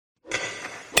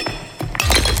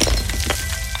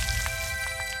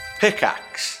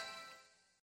Pickaxe.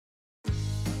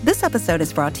 This episode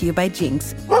is brought to you by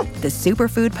Jinx, the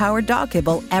superfood-powered dog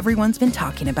kibble everyone's been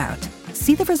talking about.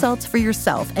 See the results for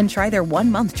yourself and try their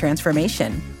 1-month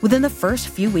transformation. Within the first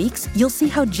few weeks, you'll see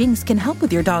how Jinx can help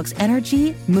with your dog's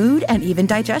energy, mood, and even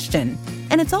digestion.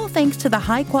 And it's all thanks to the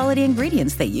high-quality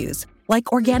ingredients they use,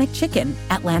 like organic chicken,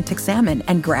 Atlantic salmon,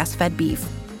 and grass-fed beef.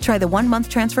 Try the 1-month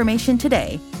transformation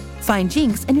today. Find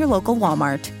Jinx in your local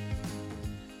Walmart.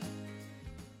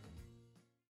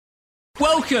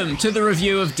 Welcome to the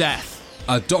Review of Death,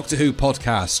 a Doctor Who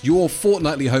podcast, your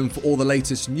fortnightly home for all the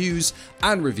latest news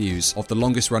and reviews of the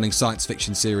longest-running science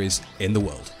fiction series in the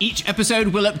world. Each episode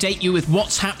will update you with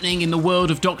what's happening in the world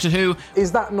of Doctor Who.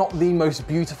 Is that not the most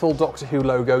beautiful Doctor Who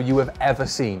logo you have ever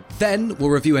seen? Then we'll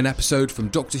review an episode from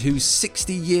Doctor Who's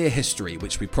 60-year history,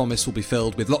 which we promise will be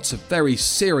filled with lots of very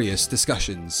serious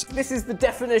discussions. This is the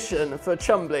definition for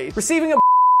Chumbly. Receiving a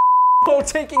or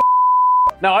taking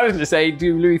No, I was going to say,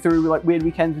 do Louis through like weird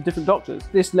weekends with different doctors.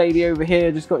 This lady over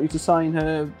here just got you to sign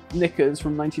her knickers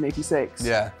from 1986.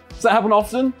 Yeah. Does that happen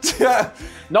often? Yeah.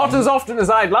 Not as often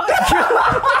as I'd like.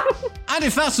 And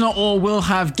if that's not all, we'll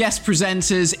have guest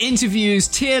presenters, interviews,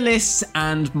 tier lists,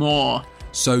 and more.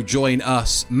 So join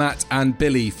us, Matt and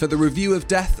Billy, for the Review of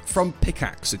Death from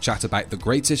Pickaxe, a chat about the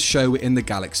greatest show in the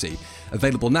galaxy.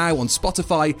 Available now on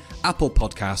Spotify, Apple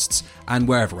Podcasts, and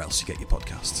wherever else you get your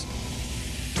podcasts.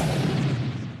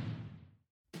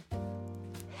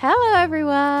 Hello,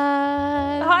 everyone.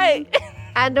 Hi.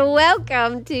 And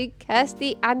welcome to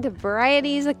Kirsty and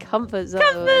Bryony's Comfort Zone.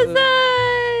 Comfort Zone.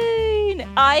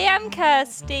 I am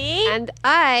Kirsty. And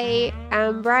I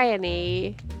am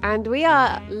Bryony. And we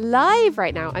are live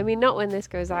right now. I mean, not when this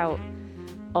goes out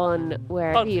on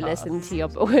wherever you listen to your...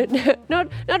 not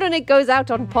when it goes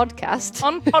out on podcast.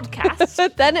 On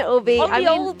podcast. Then it will be... on the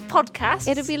old podcast.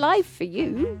 It'll be live for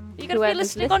you. You're going to be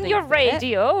listening on your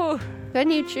radio. When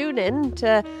you tune in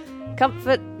to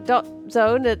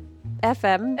comfort.zone at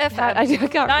FM. I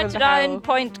can't remember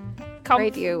 99.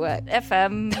 Radio work.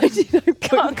 FM.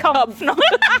 99. Comp. No.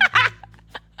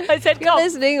 I said You're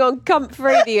listening on Comp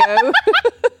Radio.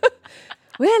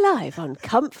 We're live on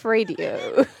Comp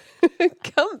Radio.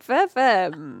 Comp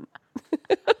FM.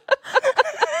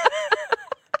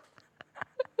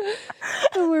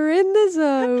 And we're in the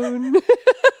zone.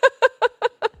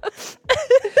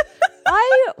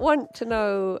 I want to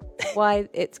know why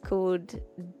it's called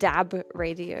dab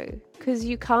radio, because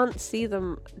you can't see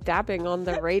them dabbing on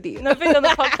the radio. Nobody on the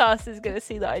podcast is going to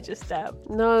see that I just dab.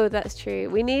 No, that's true.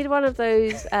 We need one of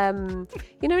those, you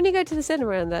know when you go to the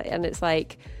cinema and it's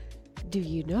like, do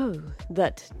you know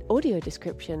that audio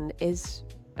description is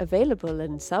available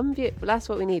in some view? That's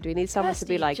what we need. We need someone to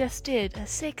be like... just did a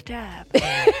sick dab.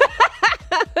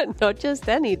 Not just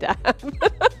any dab.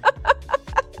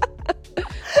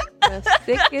 The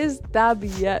sickest dab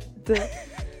yet. But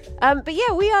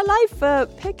yeah, we are live for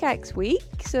Pickaxe Week.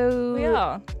 So We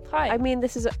are. Hi. I mean,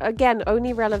 this is, again,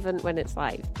 only relevant when it's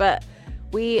live. But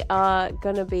we are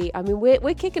going to be... I mean, we're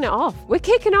kicking it off. We're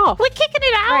kicking off. We're kicking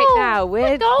it out. Right now.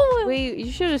 We're going.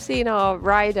 You should have seen our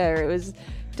rider. It was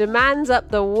demands up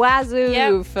the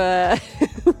wazoo for...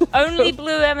 Only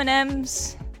blue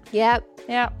M&Ms. Yep.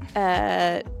 Yep.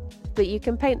 But you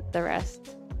can paint the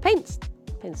rest. Paint's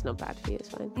not bad for you, it's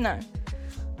fine. No.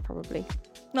 Probably.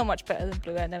 Not much better than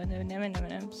blue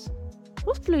M&Ms.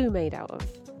 What's blue made out of?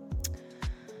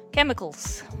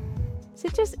 Chemicals.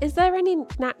 Is there any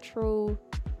natural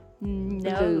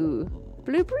No. blue?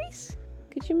 Blueberries?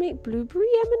 Could you make blueberry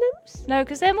M&Ms? No,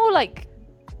 because they're more like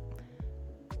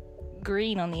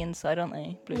green on the inside, aren't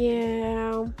they?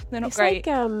 Yeah. They're not it's great.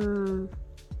 Like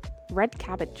red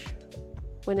cabbage.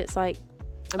 When it's like...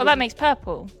 that makes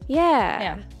purple. Yeah.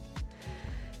 Yeah.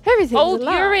 Everything's Old a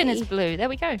lie. urine is blue. There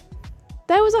we go.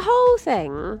 There was a whole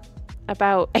thing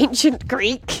about ancient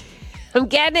Greek. I'm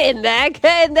getting in there.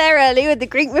 Get in there early with the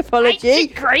Greek mythology.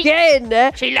 Ancient Greek. Get in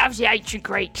there. She loves the ancient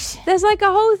Greeks. There's like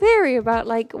a whole theory about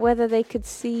like whether they could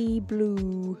see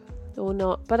blue or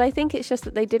not. But I think it's just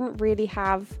that they didn't really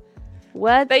have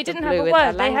words. They didn't for have blue a in their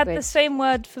word. They had the language. same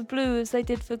word for blue as they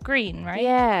did for green, right?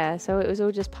 Yeah, so it was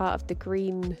all just part of the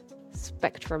green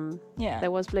spectrum. Yeah. There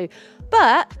was blue.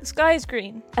 But The sky is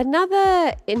green.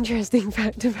 another interesting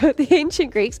fact about the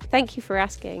ancient Greeks, thank you for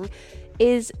asking,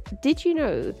 is did you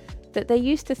know that they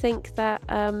used to think that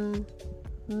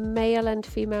male and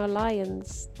female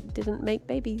lions didn't make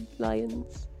baby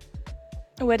lions?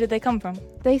 Where did they come from?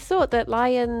 They thought that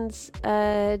lions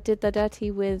did the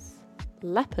dirty with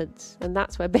leopards, and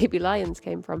that's where baby lions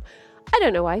came from. I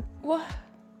don't know why. What?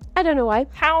 I don't know why.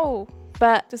 How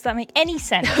But does that make any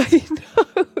sense? I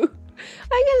know.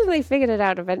 I guess they figured it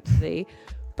out eventually.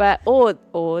 But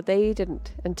or they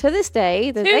didn't. And to this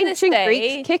day, there's ancient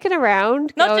Greeks kicking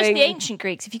around. Not just the ancient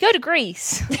Greeks. If you go to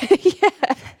Greece, yeah.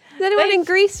 Is anyone in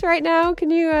Greece right now? Can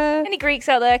you? Any Greeks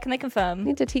out there? Can they confirm? I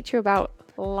need to teach you about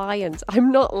lions.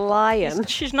 I'm not lying.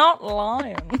 She's not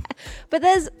lying. But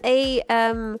there's a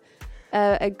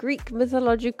Greek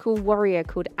mythological warrior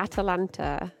called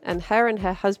Atalanta, and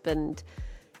her husband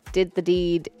did the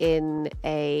deed in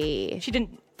a... She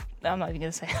didn't... I'm not even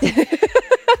going to say it.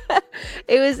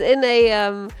 It was in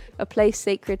a place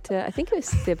sacred to, I think it was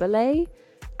Cybele.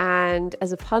 And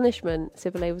as a punishment,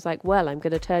 Cybele was like, well, I'm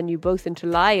going to turn you both into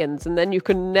lions and then you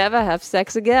can never have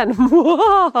sex again.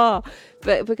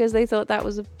 But because they thought that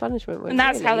was a punishment. And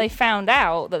that's how they found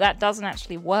out that doesn't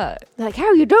actually work. Like, how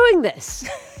are you doing this?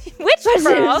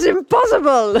 Witchcraft? It's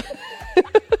impossible.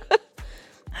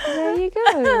 There you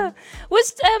go.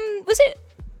 Was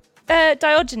it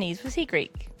Diogenes? Was he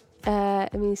Greek? I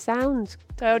mean, sounds...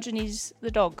 Diogenes the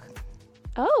dog.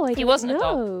 Oh, He wasn't know. a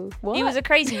dog. What? He was a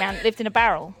crazy man that lived in a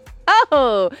barrel.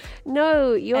 Oh,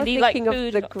 no, you're And he, thinking like, of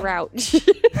pooed the on- Grouch.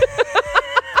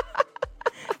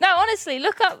 No, honestly,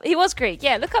 look up... He was Greek.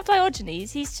 Yeah, look up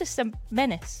Diogenes. He's just a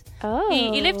menace. Oh.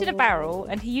 He lived in a barrel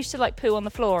and he used to, like, poo on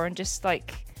the floor and just,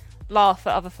 like, laugh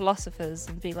at other philosophers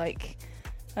and be like,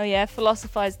 oh, yeah,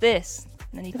 philosophize this.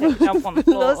 And then he'd take a dump on the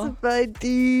floor. Philosophize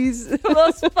these.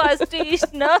 Philosophize these,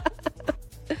 no.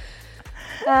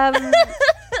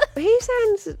 He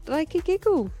sounds like a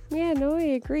giggle. Yeah, no, I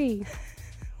agree.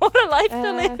 What a life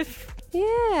to live.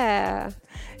 Yeah.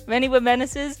 Many were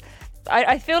menaces.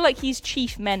 I feel like he's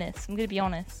chief menace. I'm going to be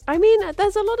honest. I mean,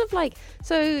 there's a lot of like,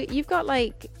 so you've got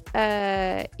like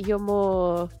your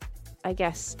more, I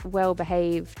guess,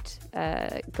 well-behaved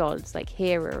gods like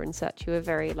Hera and such, who are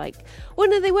very like, well,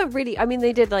 no, they weren't really, I mean,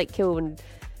 they did like kill and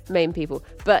maim people,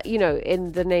 but you know,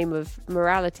 in the name of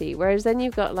morality. Whereas then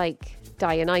you've got like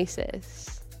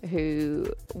Dionysus, who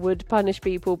would punish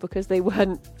people because they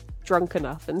weren't drunk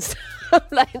enough and stuff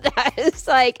like that. It's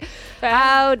like,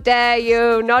 how dare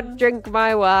you not drink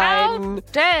my wine? How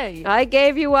dare you? I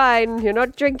gave you wine, you're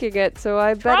not drinking it, so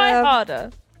I Try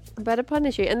harder. better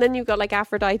punish you. And then you've got like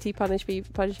Aphrodite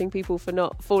punishing people for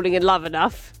not falling in love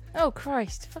enough. Oh,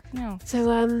 Christ. Fucking hell. So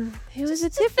it was a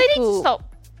They need to difficult...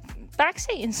 stop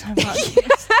backseating so much.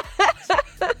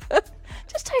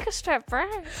 Just take a step back.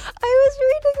 I was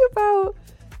reading about,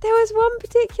 there was one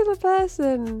particular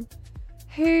person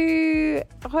who,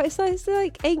 it's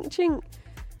like ancient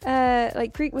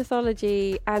like Greek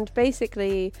mythology, and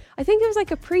basically I think it was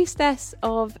like a priestess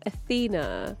of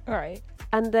Athena, Right.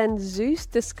 and then Zeus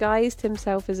disguised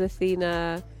himself as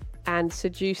Athena and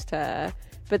seduced her,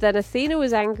 but then Athena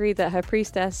was angry that her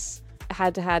priestess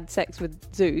had sex with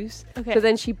Zeus, Okay. so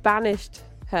then she banished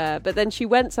her, but then she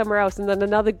went somewhere else, and then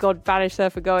another god banished her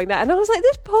for going there. And I was like,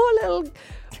 this poor little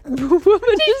woman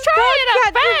just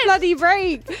can't catch a bloody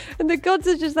break. And the gods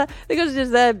are just there,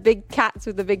 big cats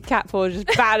with the big cat paws, just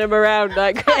bat them around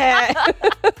like, yeah.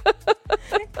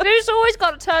 Zeus always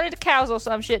got to turn into cows or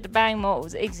some shit to bang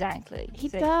mortals. Exactly. He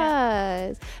So,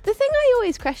 does. The thing I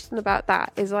always question about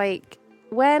that is like,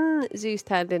 when Zeus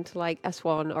turned into like a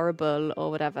swan or a bull or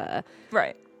whatever,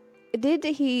 Right. did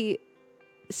he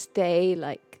stay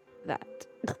like that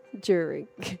during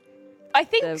I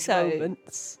think the so.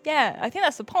 moments? Yeah, I think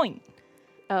that's the point.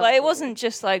 Oh. Like, it wasn't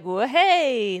just like, well,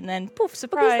 hey, and then poof,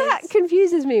 surprise. Because that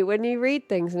confuses me when you read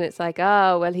things and it's like,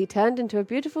 oh, well, he turned into a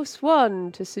beautiful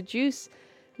swan to seduce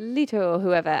Leto or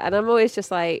whoever. And I'm always just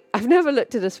like, I've never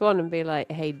looked at a swan and be like,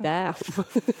 hey, damn.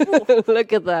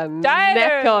 Look at the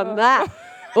neck on that.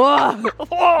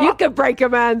 Whoa, you could break a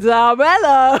man's arm.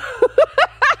 Hello.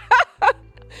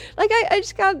 Like, I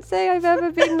just can't say I've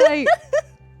ever been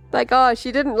like, oh,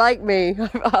 she didn't like me.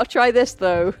 I'll try this,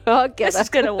 though. I'll get This her. is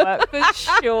going to work for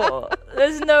sure.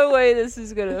 There's no way this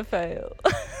is going to fail.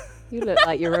 You look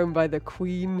like you're owned by the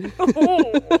queen.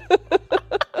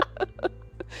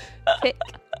 Pick.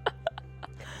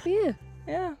 Yeah,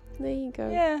 Yeah, there you go.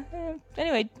 yeah.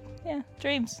 Anyway, yeah,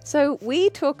 dreams. So we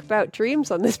talk about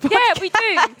dreams on this podcast. Yeah, we do.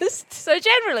 So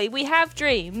generally, we have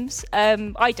dreams.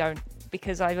 I don't,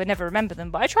 because I would never remember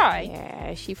them, but I try.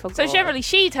 Yeah, she forgot. So generally,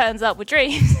 she turns up with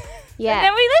dreams. Yeah. And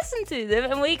then we listen to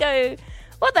them and we go,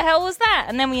 what the hell was that?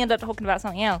 And then we end up talking about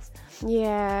something else.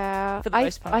 Yeah. For the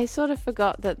most part. I sort of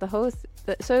forgot that the whole...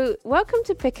 So welcome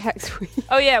to Pickaxe Week.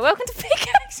 Oh, yeah. Welcome to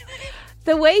Pickaxe.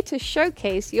 The way to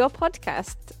showcase your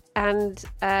podcast, and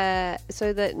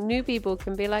so that new people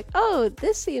can be like, oh,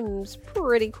 this seems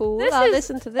pretty cool. This I'll is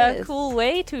listen to this. a cool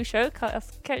way to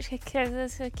showcase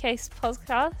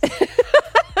podcast.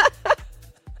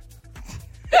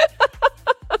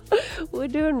 We're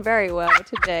doing very well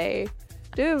today.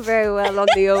 Doing very well on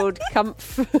the old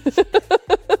comf.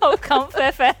 Comf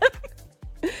FM.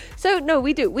 So no,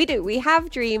 we do. We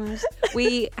have dreams.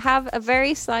 We have a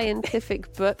very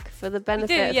scientific book for the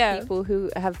benefit of people who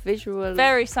have visual.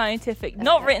 Very scientific.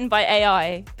 Not written by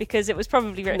AI because it was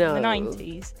probably written in the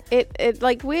 90s. It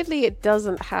like weirdly it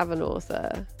doesn't have an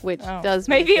author, which does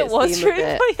maybe make it was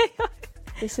written by AI.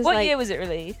 This is what year was it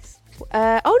released?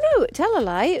 Oh no, tell a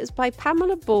lie. It was by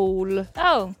Pamela Ball.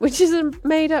 Oh, which is a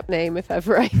made-up name if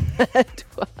ever I heard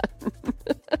one.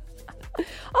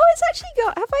 Oh, it's actually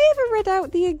got. Have I ever read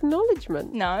out the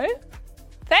acknowledgement? No.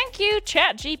 Thank you,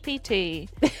 ChatGPT.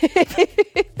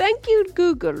 Thank you,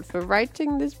 Google, for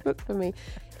writing this book for me.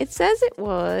 It says it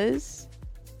was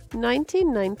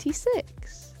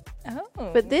 1996. Oh.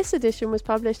 But this edition was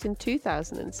published in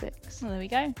 2006. Well, there we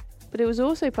go. But it was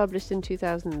also published in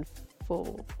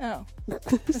 2004. Oh.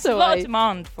 There's So a lot of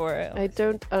demand for it. I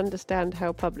don't understand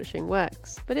how publishing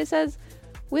works. But it says,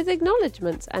 with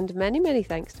acknowledgements and many, many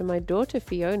thanks to my daughter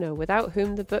Fiona, without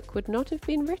whom the book would not have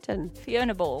been written.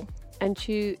 Fiona Ball. And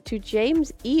to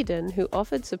James Eden, who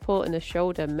offered support and a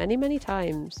shoulder many, many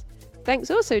times. Thanks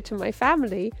also to my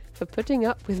family for putting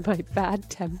up with my bad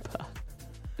temper.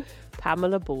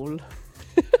 Pamela Ball.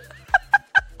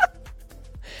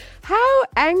 How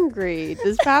angry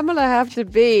does Pamela have to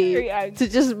be to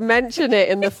just mention it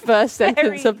in the first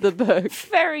sentence of the book?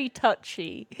 Very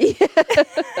touchy. Yeah.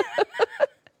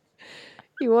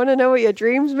 You want to know what your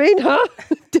dreams mean, huh?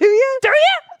 Do you? Do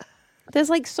you? There's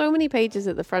like so many pages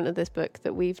at the front of this book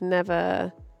that we've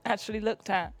never actually looked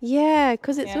at. Yeah,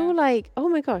 because it's all like, oh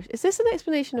my gosh, is this an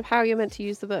explanation of how you're meant to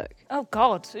use the book? Oh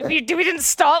God, we didn't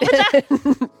start with that.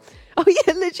 Oh yeah,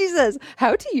 it literally says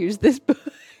how to use this book.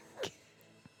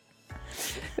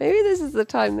 Maybe this is the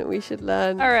time that we should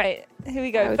learn. All right, here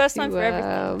we go. First time for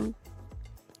everything.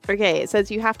 Okay, it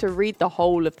says you have to read the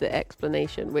whole of the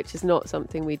explanation, which is not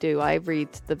something we do. I read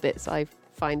the bits I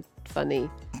find funny.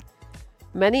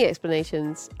 Many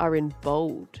explanations are in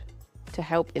bold to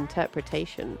help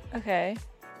interpretation. Okay.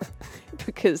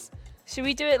 Because... Should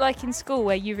we do it like in school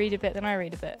where you read a bit, then I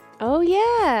read a bit? Oh,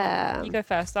 yeah. You go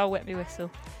first. I'll wet my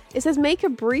whistle. It says make a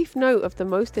brief note of the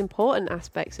most important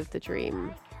aspects of the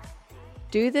dream.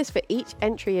 Do this for each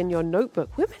entry in your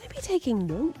notebook. We're meant to be taking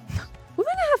notes. We're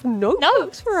meant to have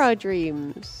notebooks for our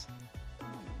dreams.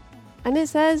 And it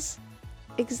says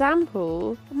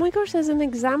example. Oh my gosh, there's an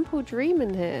example dream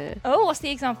in here. Oh, what's the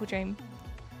example dream?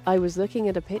 I was looking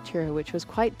at a picture which was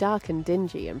quite dark and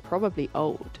dingy and probably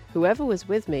old. Whoever was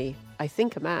with me, I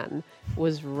think a man,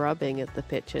 was rubbing at the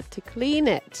picture to clean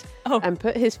it and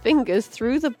put his fingers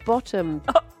through the bottom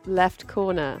left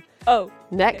corner. Oh.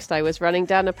 Next, I was running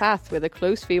down a path with a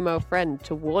close female friend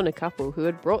to warn a couple who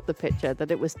had brought the picture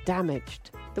that it was damaged.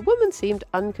 The woman seemed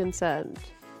unconcerned.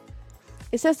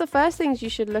 It says the first things you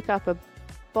should look up are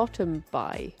bottom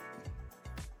by.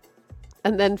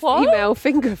 And then female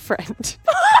finger friend.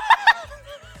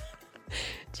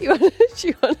 Do you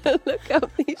want to look up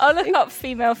these I'll look up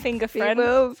female finger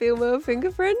friend. Female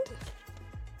finger friend?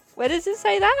 Where does it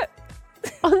say that?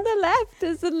 On the left,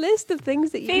 there's a list of things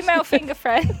that you Female finger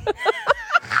friend.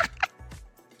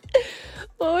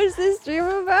 What was this dream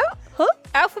about? Huh?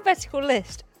 Alphabetical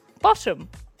list. Bottom.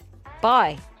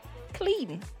 By.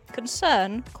 Clean.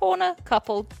 Concern. Corner.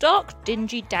 Couple. Dark.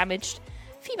 Dingy. Damaged.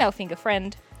 Female finger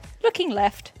friend. Looking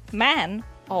left. Man.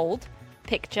 Old.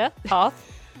 Picture.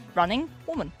 Path. Running.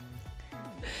 Woman.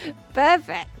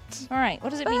 Perfect. All right.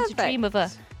 What does it mean to dream of a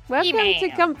Welcome female? to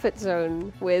Comfort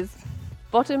Zone with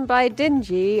Bottom by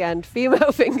Dingy and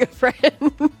Female Finger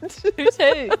Friend. Who's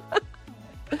who?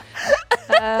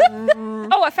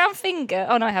 Oh, I found finger.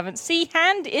 Oh, no, I haven't. See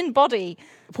hand in body.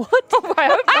 What? Oh, I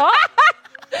hope not.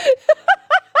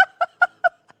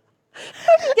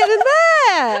 How did you get in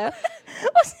there?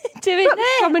 What's it doing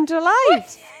there? Coming to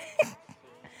life.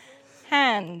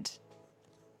 Hand.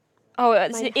 Oh,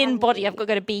 it's My in hand. body. I've got to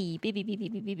go to B. B, B, B, B,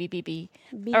 B, B, B, B, B.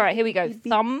 All right, here we go.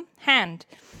 Thumb, hand.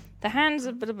 The hand's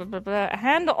a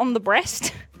hand on the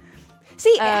breast. See,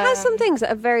 it has some things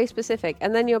that are very specific,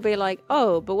 and then you'll be like,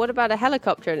 oh, but what about a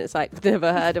helicopter? And it's like,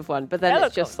 never heard of one. But then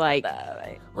it's just like,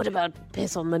 what about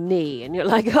piss on the knee? And you're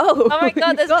like, oh, Oh my God,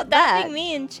 you've there's got that. dabbing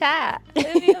me in chat.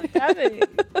 Maybe I'm dabbing.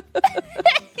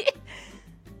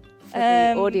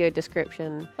 The audio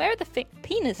description. Where are the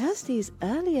penis? Dusty's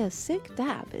earlier sick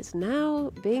dab is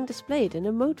now being displayed in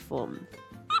emote form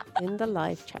in the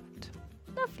live chat.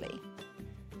 Lovely.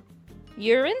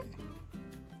 Urine?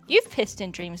 You've pissed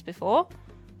in dreams before.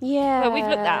 Yeah. Well, we've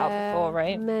looked that up before,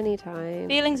 right? Many times.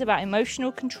 Feelings about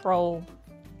emotional control.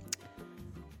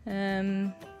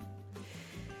 Where's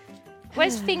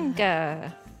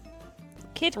finger?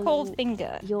 Kid called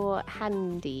finger. You're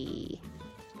handy.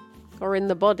 Or in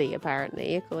the body,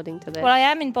 apparently, according to this. Well, I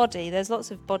am in body. There's lots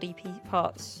of body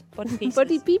parts. Body pieces.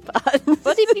 Body peeper.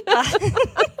 Body people.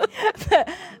 But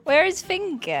where is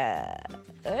finger?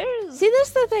 See, that's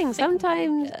the thing.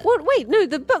 Sometimes... What? Wait, no,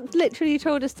 the book literally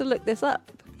told us to look this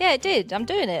up. Yeah, it did. I'm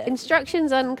doing it.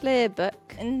 Instructions unclear,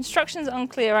 book. Instructions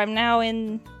unclear. I'm now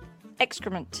in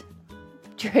excrement.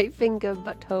 Straight finger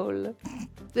butthole.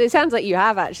 It sounds like you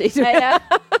have, actually. I know.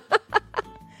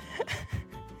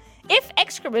 If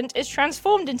excrement is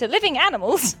transformed into living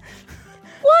animals...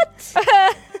 What?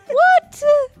 What?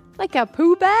 Like a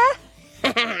Pooh Bear?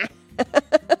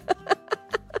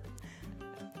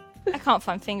 I can't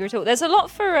find finger at all. There's a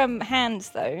lot for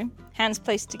hands, though. Hands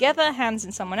placed together, hands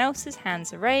in someone else's,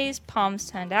 hands are raised, palms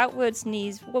turned outwards,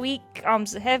 knees weak,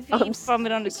 arms are heavy,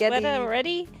 vomit on a sweater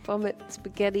already. Vomit,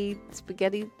 spaghetti.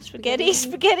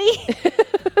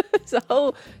 It's a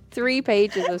whole 3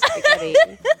 pages of spaghetti.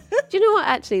 Do you know what,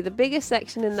 actually? The biggest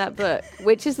section in that book,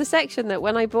 which is the section that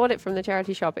when I bought it from the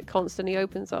charity shop, it constantly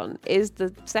opens on, is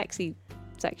the sexy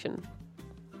section.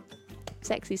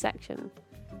 Sexy section.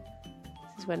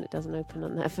 This is when it doesn't open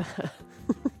on there.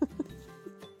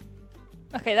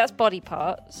 Okay, that's body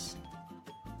parts.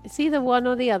 It's either one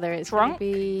or the other. It's going Drunk? to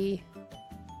be...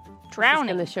 Drowning.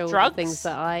 It's going to show all Drugs? the things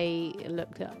that I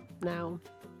looked up now.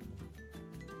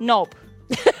 Knob.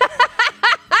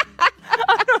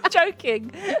 I'm not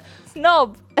joking. It's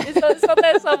knob. It's on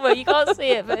there somewhere. You can't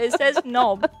see it, but it says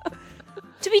knob.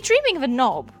 To be dreaming of a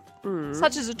knob,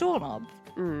 such as a doorknob,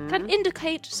 can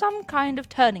indicate some kind of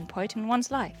turning point in one's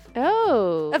life.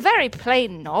 Oh. A very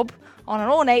plain knob on an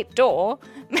ornate door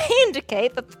may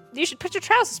indicate that you should put your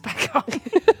trousers back on.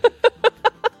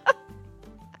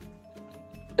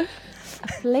 A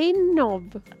plain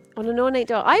knob on an ornate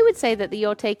door. I would say that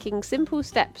you're taking simple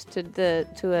steps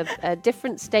to a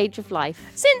different stage of life.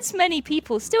 Since many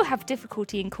people still have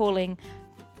difficulty in calling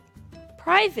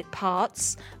private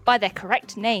parts by their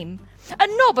correct name, a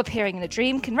knob appearing in a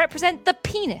dream can represent the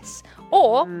penis,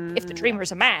 or, if the dreamer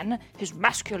is a man, his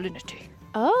masculinity.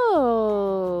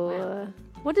 Oh.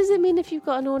 What does it mean if you've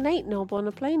got an ornate knob on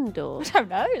a plain door? I don't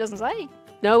know, it doesn't say.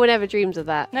 No one ever dreams of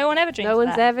that. No one ever dreams No of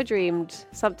one's that. ever dreamed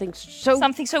something so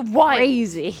wild.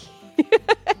 crazy.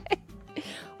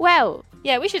 Well,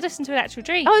 Yeah, we should listen to an actual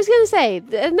dream. I was going to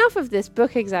say, enough of this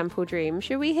book example dream.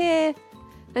 Should we hear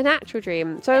an actual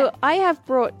dream? So I have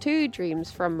brought 2 dreams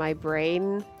from my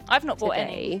brain I've not bought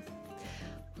any. today,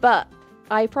 but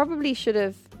I probably should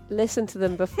have listened to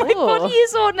them before. My body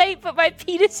is ornate, but my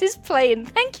penis is plain.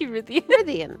 Thank you, Ruthie.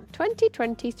 Brilliant.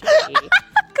 2023.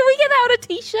 Can we get that on a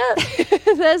t-shirt?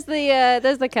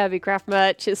 there's the Kirby Craft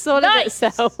merch. It's sort of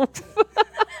itself.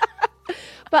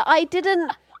 But I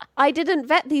didn't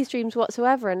vet these dreams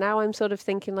whatsoever, and now I'm sort of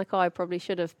thinking like, oh, I probably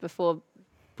should have before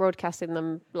broadcasting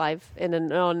them live in a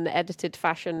non-edited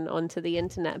fashion onto the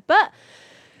internet. But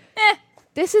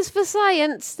this is for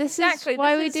science. This is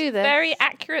why we do this. Very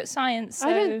accurate science. So.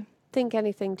 I don't think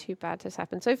anything too bad has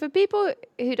happened. So for people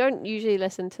who don't usually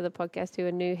listen to the podcast, who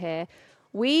are new here,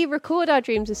 we record our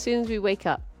dreams as soon as we wake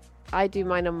up. I do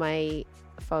mine on my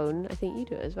phone. I think you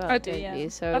do it as well. I do, don't yeah. you?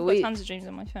 So I've got tons of dreams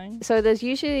on my phone. So there's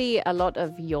usually a lot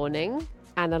of yawning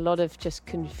and a lot of just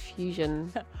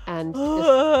confusion and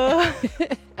just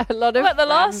a lot of Like the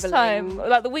last rambling. time,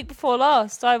 like the week before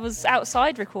last, I was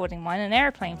outside recording mine, an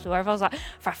aeroplane flew over. I was like,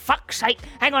 for fuck's sake,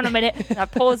 hang on a minute. And I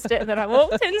paused it and then I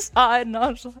walked inside and I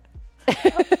was like,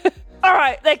 all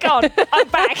right, they're gone. I'm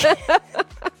back.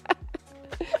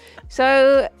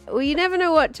 So well, you never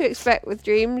know what to expect with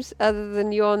dreams other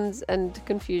than yawns and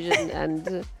confusion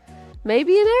and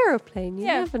maybe an aeroplane. You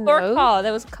never know. Or a car.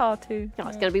 There was a car too. Oh,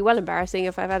 it's going to be well embarrassing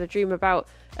if I've had a dream about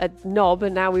a knob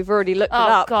and now we've already looked it Oh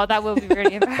up. god, that will be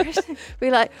really embarrassing. Be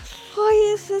like,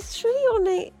 oh yes, it's really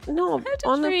ornate knob had a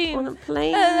on dream. a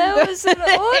plane. And there was an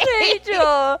ornate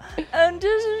door, and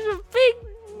there's a big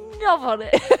knob on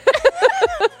it.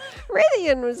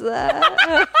 Rithian was there.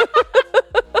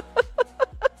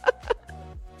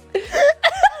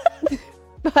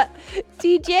 But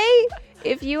DJ,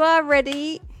 if you are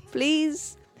ready,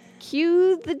 please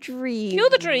cue the dream. Cue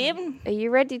the dream. Are you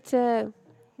ready to?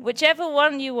 Whichever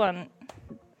one you want.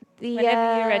 The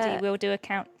Whenever you're ready, we'll do a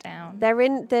countdown.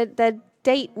 they're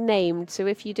date named, so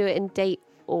if you do it in date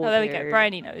order. Oh, there we go.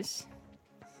 Bryony knows.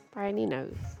 Bryony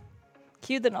knows.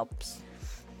 Cue the knobs.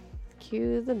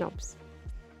 Cue the knobs.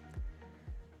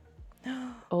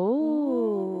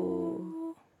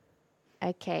 Oh.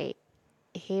 Okay.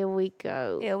 Here we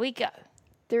go. Here we go.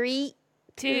 3,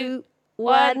 2, 2,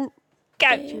 1. Go.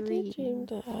 I dreamed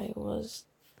that I was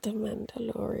the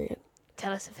Mandalorian.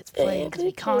 Tell us if it's playing because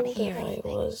we can't hear I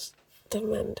anything. was the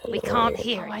Mandalorian. We can't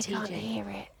hear it, I TJ. can't hear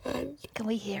it. And Can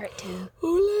we hear it too?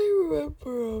 all I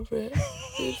remember of it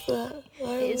is that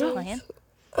I It is was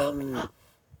playing.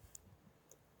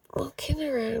 walking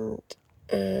around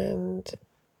and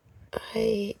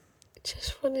I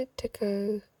just wanted to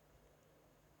go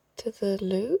to the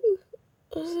loo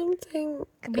or something.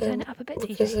 Can we turn it up a bit,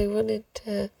 Because TJ? I wanted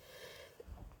to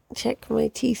check my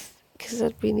teeth because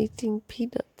I'd been eating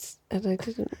peanuts and I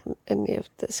didn't want any of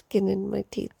the skin in my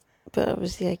teeth. But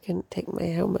obviously I couldn't take my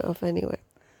helmet off anyway.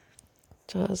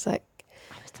 So I was like,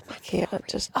 okay, I'll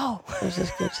just go to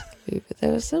the loo. But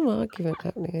there was some argument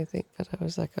happening, I think, but I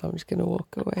was like, I'm just going to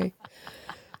walk away.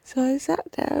 So I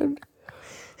sat down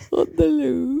on the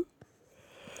loo.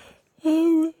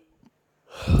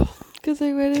 Because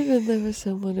I went in and there was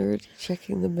someone already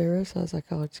checking the mirror, so I was like,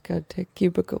 I'll just go to a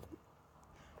cubicle.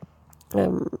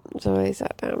 So I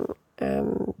sat down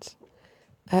and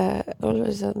all of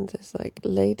a sudden this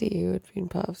lady who had been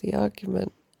part of the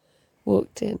argument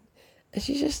walked in and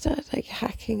she just started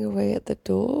hacking away at the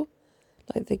door,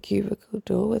 like the cubicle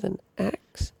door with an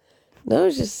axe. And I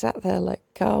was just sat there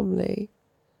calmly,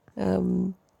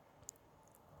 having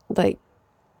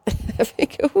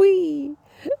a wee.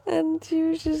 And she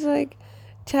was just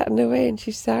chatting away and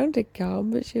she sounded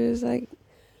calm, but she was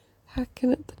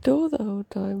hacking at the door the whole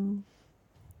time.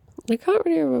 I can't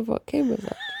really remember what came of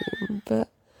that dream, but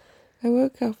I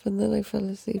woke up and then I fell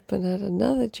asleep and had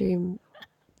another dream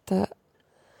that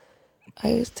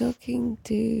I was talking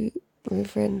to my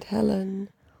friend Helen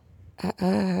at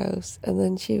our house, and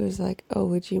then she was like, oh,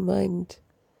 would you mind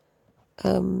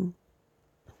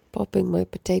popping my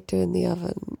potato in the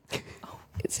oven?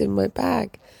 It's in my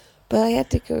bag. But I had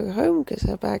to go home because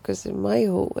her bag was in my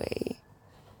hallway.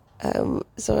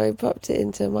 So I popped it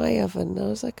into my oven and I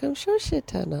was like, I'm sure she'd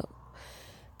turn up.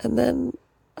 And then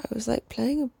I was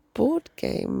playing a board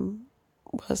game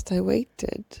whilst I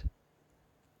waited.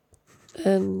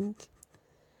 And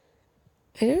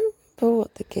I don't remember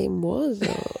what the game was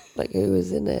or who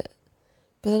was in it.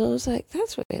 But then I was like,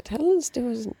 that's weird. Helen still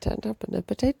hasn't turned up and her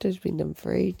potato's been done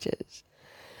for ages.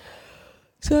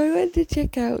 So I went to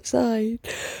check outside.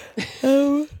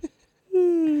 And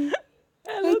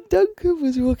Duncan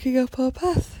was walking up our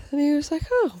path and he was like,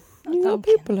 oh, you got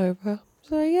people over?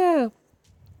 So yeah.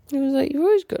 He was like, you've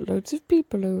always got loads of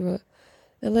people over.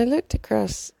 And I looked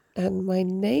across and my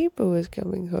neighbour was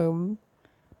coming home.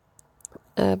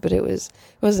 But it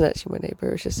wasn't actually my neighbour,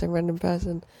 it was just some random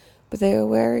person. But they were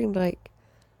wearing I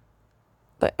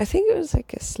think it was a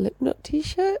Slipknot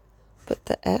t-shirt, but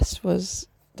the S was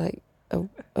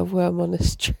a worm on a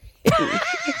string.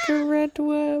 A red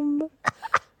worm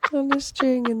on a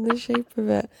string in the shape of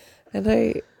it. And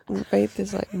I made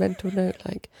this mental note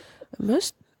I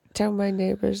must tell my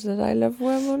neighbours that I love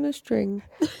worm on a string.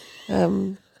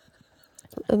 And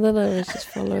then I was just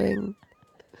following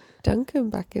Duncan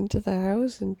back into the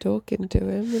house and talking to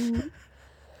him, and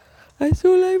that's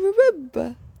all I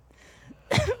remember.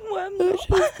 Lots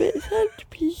of bits and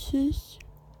pieces.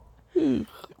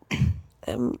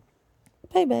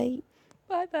 Bye-bye.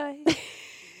 Bye-bye.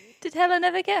 Did Helen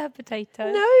ever get her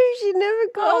potato? No, she never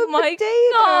got a potato.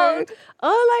 God.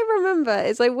 All I remember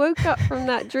is I woke up from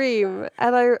that dream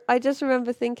and I just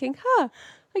remember thinking, I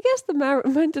guess the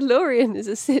Mandalorian is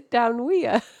a sit-down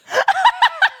weir.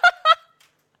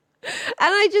 And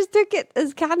I just took it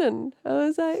as canon. I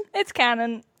was like, It's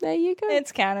canon. there you go.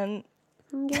 It's canon.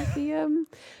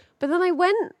 But then I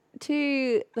went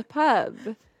to the pub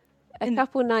a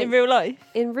couple nights In real life?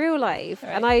 in real life, Right.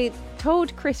 and I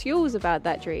told Chris Yules about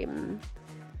that dream,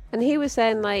 and he was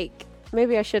saying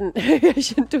maybe I shouldn't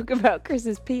talk about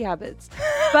Chris's pee habits,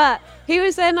 but he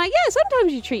was saying yeah,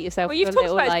 sometimes you treat yourself Well, to you've a talked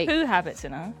little about his poo habits,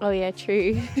 oh yeah,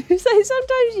 true. So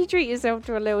sometimes you treat yourself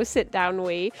to a little sit down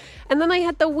wee, and then I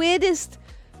had the weirdest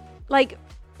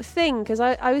thing because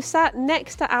I was sat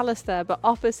next to Alistair but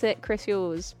opposite Chris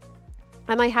Yules,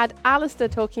 and I had Alistair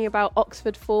talking about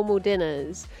Oxford formal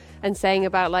dinners and saying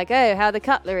about how the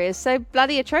cutlery is so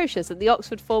bloody atrocious at the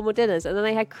Oxford formal dinners, and then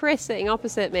I had Chris sitting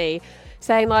opposite me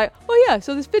saying oh yeah, I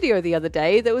saw this video the other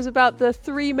day that was about the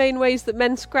 3 main ways that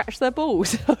men scratch their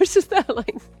balls. I was just there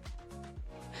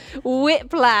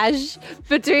whiplash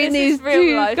between This is these real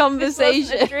two life. conversations.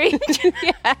 This wasn't a dream.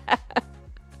 Yeah.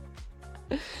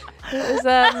 It was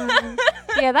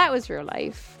yeah, that was real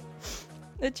life.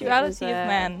 The duality of uh,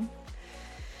 man.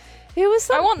 It was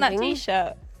I something. want that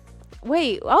t-shirt.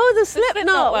 Wait, the Slipknot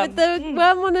Slipknot with the one.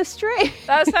 worm on a string.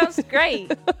 That sounds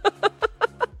great.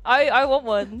 I want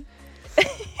one.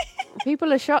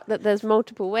 People are shocked that there's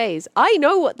multiple ways. I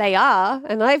know what they are,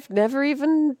 and I've never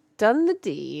even done the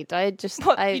deed. I just,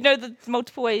 What, you know the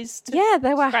multiple ways to yeah,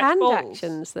 there were scratch hand balls?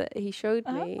 actions that he showed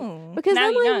me. Oh, Because now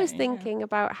then you I know, was yeah. thinking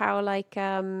about how, like,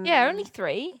 Yeah, only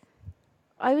 3.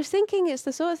 I was thinking it's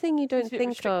the sort of thing you don't a bit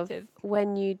think of restrictive.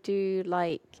 when you do,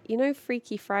 like, you know,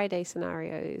 Freaky Friday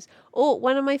scenarios. Or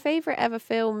one of my favourite ever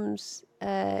films.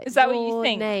 Is that what you Your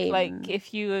think? Name. Like,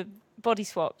 if you were body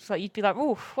swapped, like you'd be like,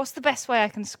 "Oh, what's the best way I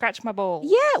can scratch my balls?"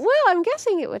 Yeah, well, I'm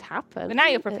guessing it would happen. But now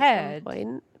you're at some prepared.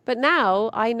 point. But now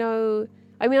I know.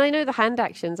 I mean, I know the hand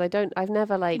actions. I've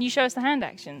never like. Can you show us the hand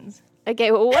actions?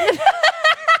 Okay, well, one of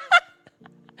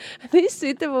are these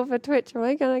suitable for Twitch? Am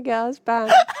I gonna get us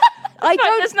banned? I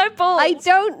don't. There's no balls. I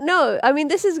don't know. I mean,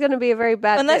 this is going to be a very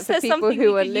bad Unless bit for there's people something who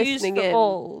you are could use listening for in.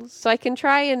 balls. So I can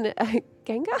try and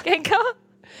Gengar. Gengar?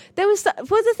 There was.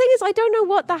 Well, the thing is, I don't know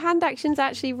what the hand actions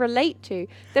actually relate to.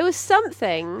 There was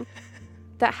something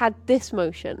that had this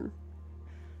motion.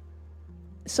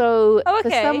 So Oh, for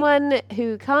okay. someone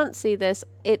who can't see this,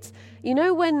 it's, you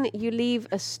know, when you leave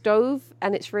a stove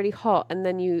and it's really hot and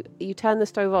then you turn the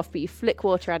stove off, but you flick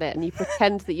water at it and you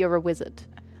pretend that you're a wizard.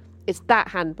 It's that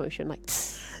hand motion, like.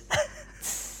 Tss,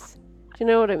 tss. Do you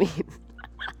know what I mean?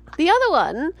 The other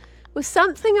one was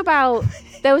something about,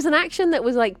 there was an action that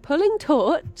was like pulling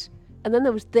taut, and then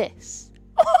there was this.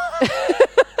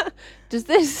 Does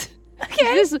this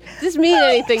mean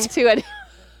anything to anyone?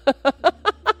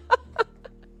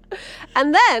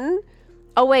 And then,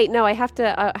 oh wait, no, I have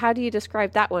to. How do you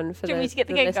describe that one for Do you want me to get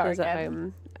the the Gengar listeners at again?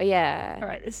 home? Yeah. All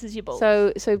right, this is your balls.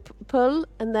 So pull,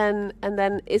 and then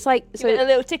it's like Give it a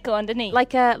little tickle underneath.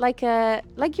 like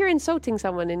you're insulting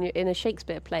someone in a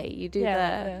Shakespeare play. You do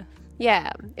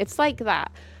yeah, it's like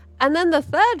that. And then the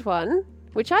third one,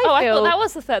 which I thought that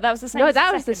was the third. That was the same. No, as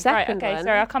that was the second. second right, okay, one.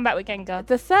 sorry, I'll come back with Gengar.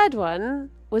 The third one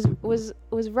was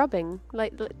rubbing,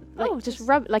 like just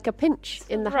rub, like a pinch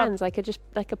in the rub. hands, like a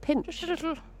pinch, Just a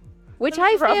little. which little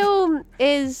I rub. feel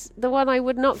is the one I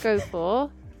would not go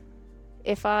for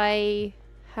if I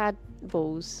had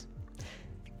balls.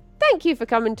 Thank you for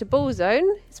coming to Ball Zone.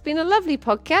 It's been a lovely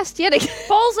podcast yet again.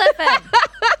 Balls FM.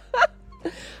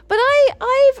 But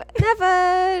I've never.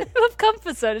 I love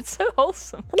Comfort Zone. It's so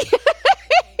wholesome.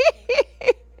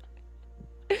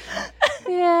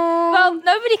 Yeah. Well,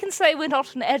 nobody can say we're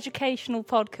not an educational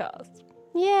podcast.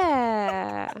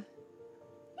 Yeah.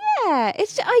 Yeah.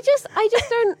 It's I just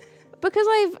don't because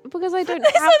I don't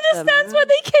This have understands them. why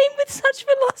they came with such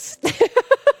velocity.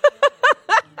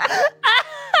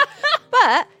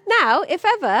 But now, if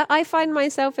ever I find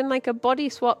myself in like a body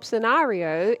swap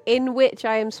scenario in which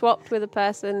I am swapped with a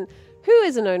person who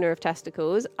is an owner of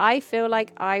testicles, I feel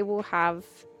like I will have,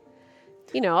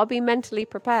 I'll be mentally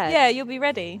prepared. Yeah, you'll be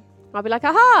ready. I'll be like,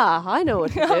 aha, I know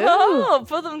what to do. Oh,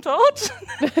 put them torch.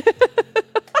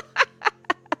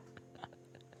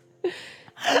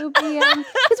 Because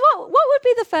what would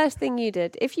be the first thing you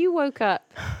did if you woke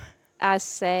up as,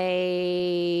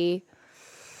 say,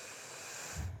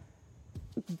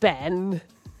 Ben?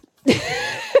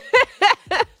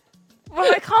 Well,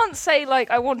 I can't say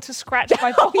like I want to scratch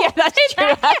my balls. Yeah, that's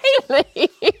true, actually.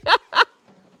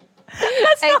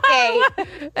 That's not how it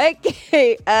works.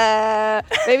 Okay.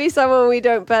 Maybe someone we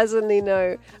don't personally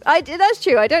know. That's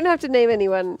true. I don't have to name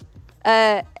anyone.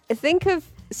 Think of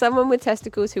someone with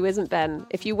testicles who isn't Ben.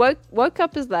 If you woke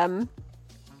up as them,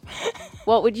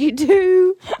 what would you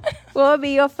do? What would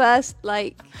be your first,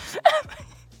 like...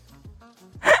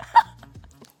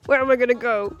 Where am I going to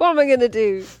go? What am I going to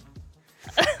do?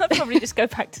 I'd probably just go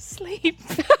back to sleep.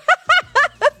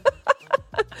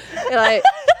 You're like,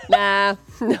 nah,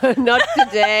 no, not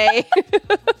today.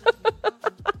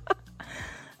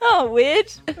 Oh,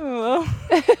 weird. Oh, well.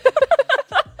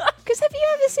 Because have you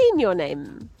ever seen Your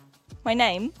Name? My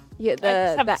name? Yeah, I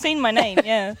have seen my name,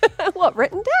 yeah. What,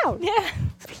 written down? Yeah.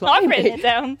 Blimey. I've written it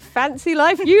down. Fancy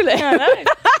life you live. I know.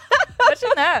 Imagine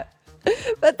that.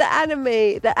 But the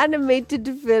animated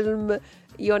film,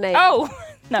 Your Name. Oh,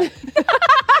 no.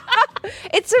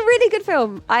 It's a really good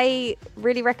film. I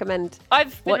really recommend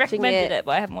I've been watching recommended it,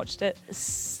 but I haven't watched it.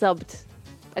 subbed.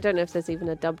 I don't know if there's even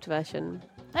a dubbed version.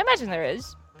 I imagine there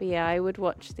is. But yeah, I would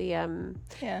watch the...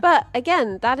 Yeah. But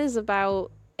again, that is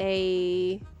about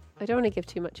a... I don't want to give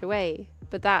too much away,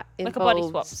 but that Like a involves body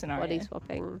swap scenario. body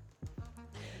swapping.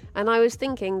 And I was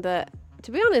thinking that,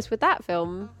 to be honest, with that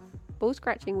film, ball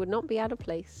scratching would not be out of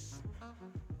place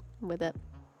with it.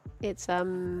 It's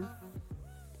good.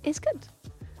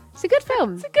 It's a good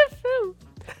film. It's a good film.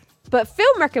 But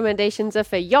film recommendations are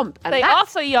for Yomp. And They are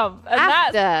for Yum. And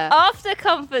after. that's after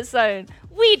Comfort Zone.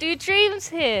 We do dreams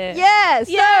here. Yeah,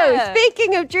 so Yeah.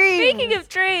 speaking of dreams. Speaking of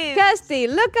dreams. Kirsty,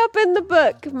 look up in the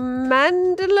book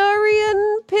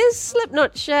Mandalorian Piss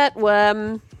Slipknot Shirt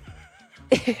Worm.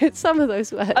 Some of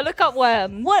those words. I look up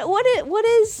worm. What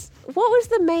was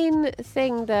the main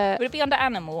thing that... Would it be under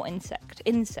animal or insect?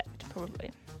 Insect,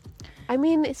 probably. I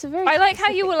mean, it's a very... I like how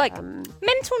you were specific, like,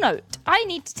 mental note. I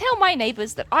need to tell my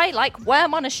neighbours that I like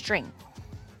worm on a string.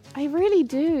 I really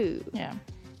do. Yeah.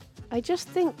 I just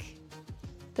think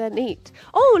they're neat.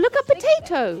 Oh, look up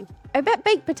potato. I bet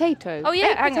baked potato. Oh, yeah,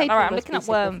 Baked hang on. potato All right, I'm must looking be up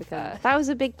worm significant. first. That was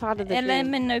a big part of the dream.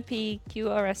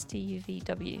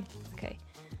 LMNOPQRSTUVW. Okay.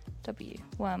 W.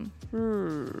 Worm.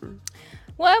 Worm.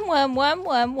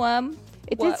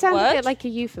 It did sound a bit like a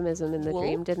euphemism in the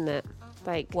dream, didn't it?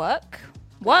 Like work.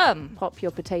 Worm. Pop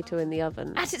your potato in the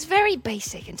oven. At its very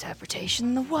basic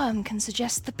interpretation, the worm can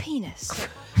suggest the penis.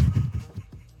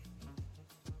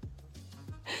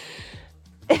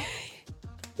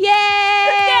 Yay!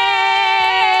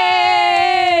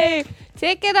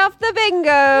 Tick it off the bingo.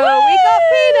 Woo! We got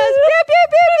penis. Pew, pew,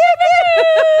 pew, pew, pew.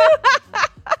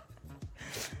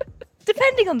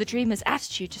 Depending on the dreamer's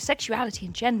attitude to sexuality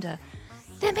and gender,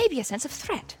 there may be a sense of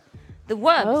threat. The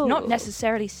worm is not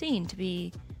necessarily seen to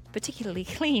be particularly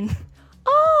clean.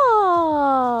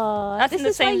 Oh, That's in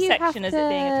the same section as it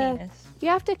being a penis. You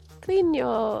have to clean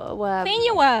your worm. Clean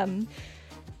your worm.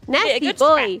 Nasty good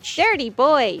boy. scratch. Dirty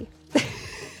boy.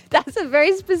 That's a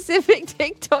very specific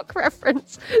TikTok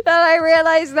reference that I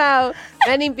realise now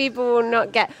many people will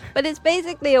not get. But it's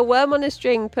basically a worm on a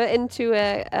string put into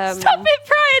a... Stop it,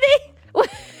 Bridie!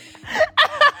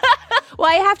 Well,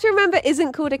 I have to remember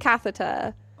isn't called a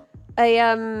catheter.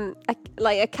 A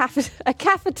catheter.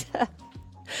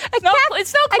 It's not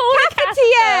called a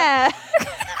cafetiere.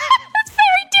 That's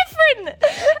very different. A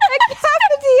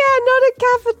cafetiere, not a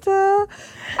catheter.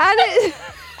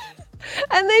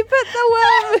 And they put the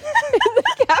worm in the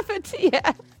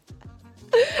cafetiere.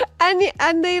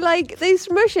 And they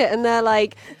smush it and they're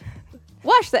like,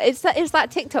 wash that. It's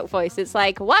that TikTok voice. It's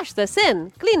like, wash the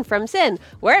sin, clean from sin.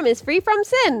 Worm is free from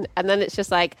sin. And then it's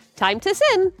just like, time to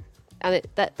sin. And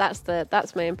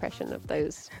that's my impression of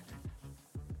those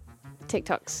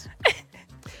TikToks.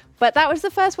 But that was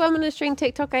the first worm on a string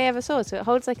TikTok I ever saw, so it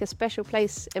holds like a special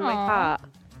place in my heart.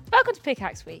 Welcome to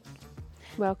Pickaxe Week.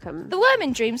 Welcome. The worm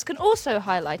in dreams can also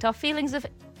highlight our feelings of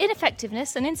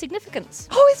ineffectiveness and insignificance.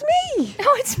 Oh, it's me!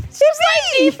 Oh, it's just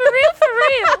like me, for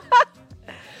real.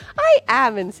 I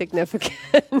am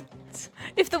insignificant.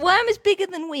 If the worm is bigger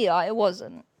than we are, it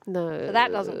wasn't. No. But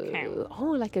that doesn't count.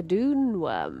 Oh, like a dune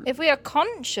worm. If we are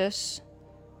conscious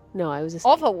No, I was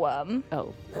of a worm...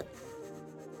 Oh.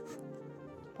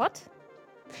 What?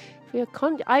 If we are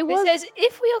I was... It says,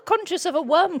 if we are conscious of a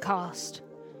worm cast.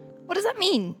 What does that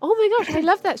mean? Oh my gosh, I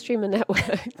love that streamer network.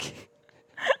 The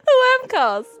worm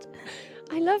cast.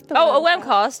 I love the a worm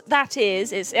cast. That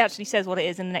is, it actually says what it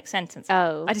is in the next sentence.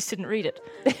 Oh. I just didn't read it.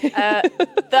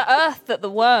 The earth that the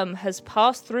worm has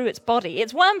passed through its body,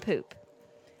 it's worm poop.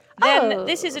 Then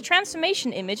this is a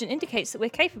transformation image and indicates that we're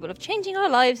capable of changing our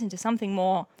lives into something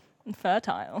more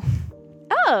fertile.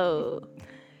 Oh.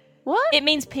 What? It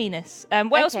means penis.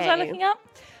 What else was I looking up?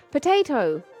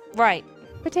 Potato. Right.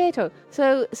 Potato.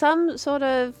 So some sort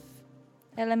of...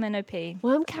 LMNOP.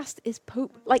 Worm cast is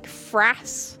poop. Like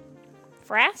frass.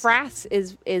 Frass? Frass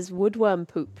is woodworm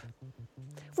poop.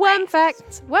 Worm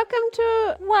facts. Welcome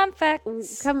to Worm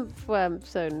facts. Worm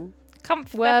zone.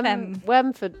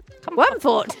 Wormford.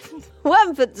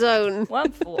 Wormford zone.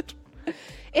 Wormford.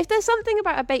 If there's something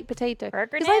about a baked potato,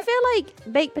 because I feel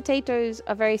like baked potatoes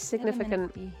are very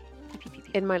significant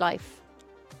in my life.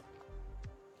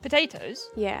 Potatoes?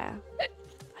 Yeah. I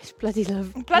just bloody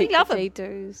love Bloody love 'em.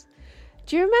 potatoes.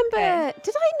 Do you remember,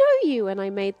 did I know you when I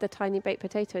made the tiny baked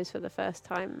potatoes for the first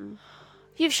time?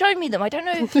 You've shown me them. I don't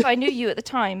know if I knew you at the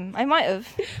time. I might have.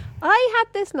 I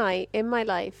had this night in my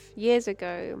life years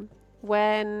ago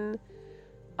when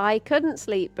I couldn't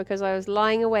sleep because I was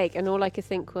lying awake and all I could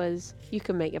think was, you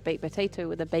can make a baked potato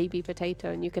with a baby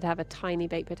potato and you could have a tiny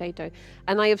baked potato.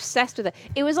 And I obsessed with it.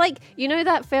 It was like, you know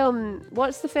that film,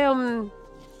 what's the film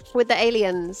with the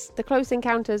aliens, the Close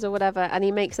Encounters or whatever, and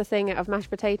he makes a thing out of mashed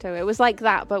potato. It was like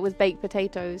that, but with baked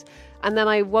potatoes. And then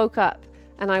I woke up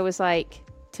and I was like,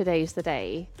 today's the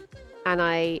day. And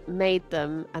I made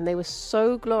them and they were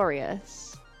so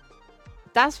glorious.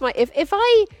 That's my, if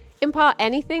I impart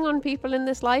anything on people in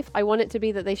this life, I want it to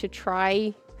be that they should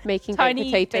try making baked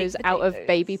potatoes out of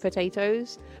baby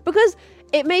potatoes, because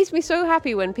it makes me so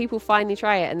happy when people finally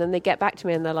try it and then they get back to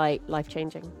me and they're like,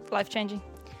 life-changing. Life-changing.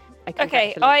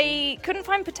 Okay, I couldn't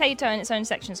find potato in its own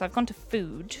section, so I've gone to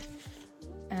food.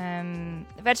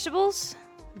 Vegetables?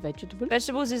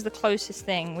 Vegetables is the closest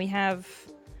thing. We have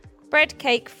bread,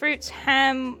 cake, fruits,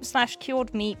 ham /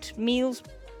 cured meat, meals,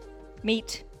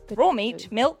 meat, raw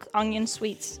meat, milk, onion,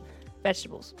 sweets,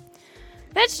 vegetables.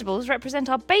 Vegetables represent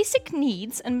our basic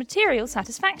needs and material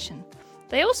satisfaction.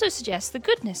 They also suggest the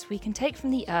goodness we can take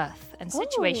from the earth and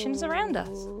situations around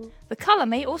us. The colour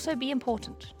may also be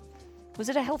important. Was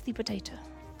it a healthy potato?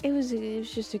 It was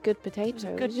just a good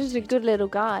potato. It was just a good little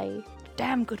guy.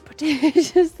 Damn good potato.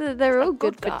 It's just that they're all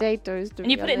good guy. potatoes. And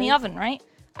you put it in the oven, right?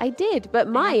 I did, but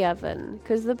my oven,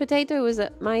 because the potato was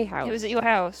at my house. It was at your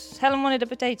house. Helen wanted a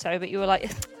potato, but you were like,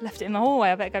 left it in the hallway,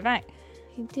 I better go back.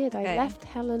 I did. Okay. I left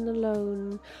Helen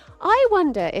alone. I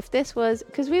wonder if this was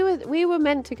because we were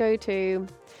meant to go to.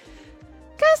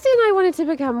 Kirsty and I wanted to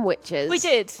become witches.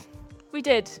 We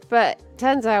did. But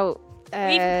turns out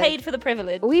We even paid for the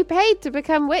privilege. we paid to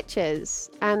become witches,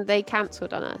 and they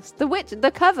cancelled on us.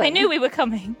 The coven. They knew we were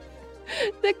coming.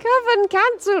 The coven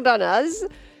cancelled on us.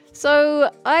 So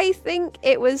I think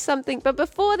it was something. But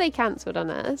before they cancelled on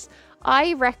us,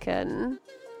 I reckon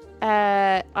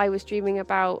I was dreaming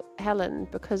about Helen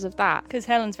because of that. Because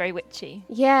Helen's very witchy.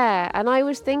 Yeah, and I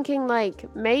was thinking like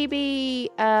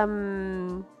maybe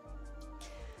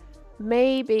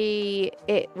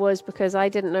it was because I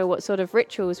didn't know what sort of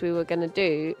rituals we were going to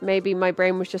do. Maybe my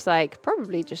brain was just like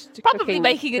probably cooking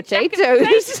making a potatoes.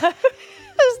 jacket potato.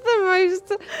 That's the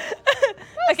most.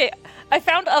 Okay, I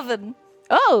found oven.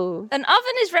 Oh, An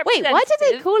oven is wait, representative. why did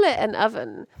they call it an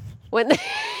oven? When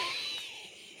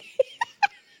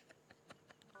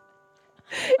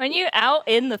When you're out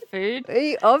in the food.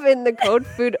 eat oven the cold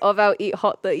food of out eat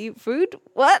hot the eat food?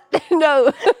 What?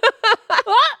 No.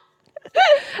 What?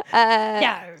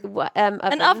 No. What? Oven.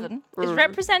 An oven is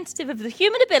representative of the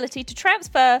human ability to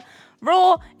transfer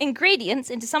raw ingredients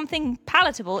into something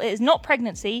palatable. It is not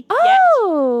pregnancy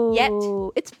Oh, Yet.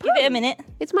 It's Give it a poo. minute.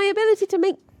 It's my ability to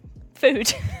make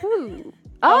Food. poo.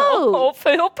 Or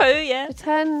food or poo, yeah. To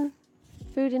turn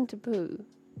food into poo.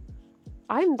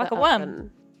 I'm the Like a worm.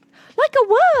 oven. Like a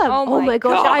worm. Oh my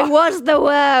gosh, God. I was the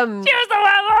worm. Here's the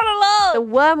worm all along. The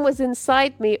worm was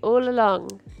inside me all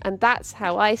along, and that's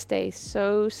how I stay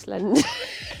so slender.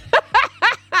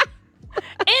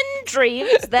 In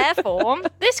dreams, therefore,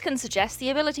 this can suggest the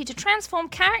ability to transform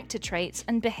character traits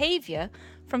and behavior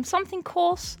from something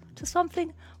coarse to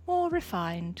something more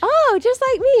refined. Oh, just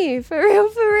like me, for real,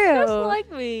 for real. Just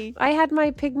like me. I had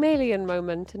my Pygmalion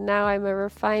moment, and now I'm a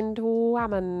refined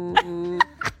woman.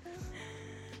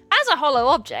 As a hollow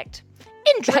object,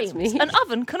 in That's dreams, me. an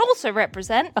oven can also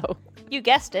represent, Oh. you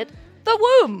guessed it, the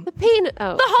womb. The peanut.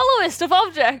 Oh, The hollowest of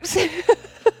objects.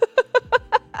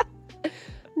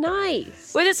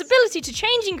 nice. With its ability to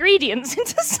change ingredients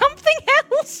into something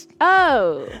else.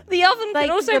 Oh, The oven like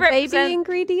can also the baby represent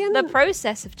ingredient. the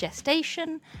process of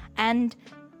gestation and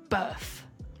birth.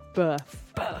 Birth.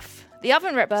 The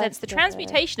oven represents the Birth.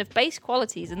 transmutation of base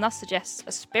qualities and thus suggests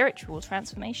a spiritual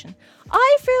transformation,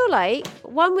 I feel like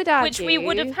one would argue, which we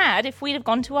would have had if we'd have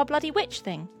gone to our bloody witch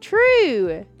thing.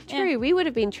 True. Yeah. We would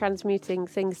have been transmuting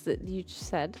things that you just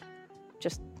said,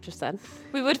 just then,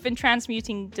 We would have been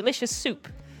transmuting delicious soup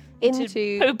into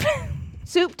poop.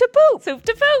 soup to poop Soup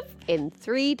to poop. in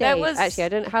 3 That days. was- Actually, I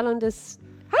don't. How long does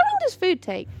food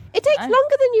take? It takes I-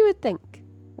 longer than you would think.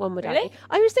 One would Really? argue.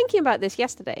 I was thinking about this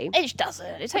yesterday It doesn't.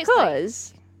 It takes like,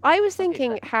 because I was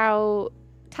thinking how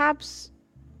Tabs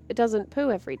doesn't poo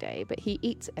every day, but he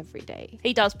eats every day.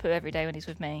 he does poo every day when he's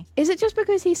with me. Is it just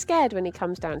because he's scared when he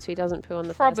comes down, so he doesn't poo on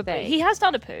the first Probably. day? He has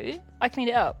done a poo. I cleaned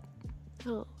it up.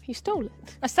 Oh, he stole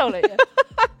it. I stole it.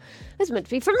 Yeah. It's meant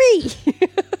to be for me.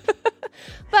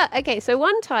 But okay, so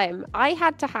one time I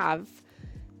had to have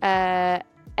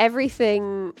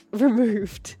everything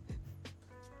removed.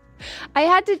 I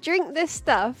had to drink this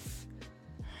stuff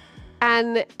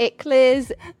and it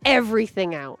clears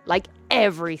everything out. Like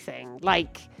everything.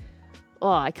 Like, oh,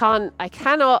 I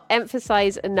cannot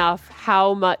emphasize enough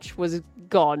how much was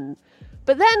gone.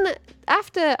 But then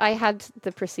after I had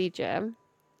the procedure,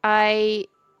 I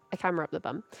camera up the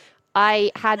bum.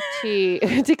 I had to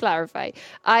to clarify.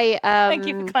 Thank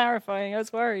you for clarifying. I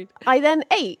was worried. I then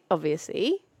ate,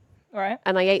 obviously, Right.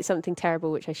 and I ate something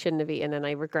terrible which I shouldn't have eaten, and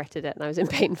I regretted it, and I was in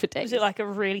pain for days. Was it like a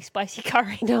really spicy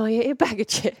curry? No, I ate a bag of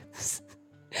chips.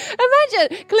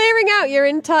 Imagine clearing out your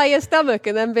entire stomach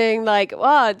and then being like,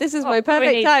 wow, this is my we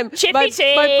perfect need time. chippy My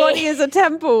tea." body is a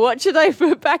temple. What should I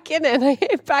put back in it? And I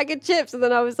ate a bag of chips, and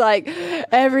then I was like,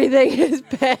 everything is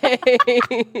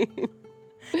pain.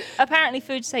 Apparently,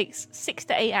 food takes 6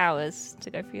 to 8 hours to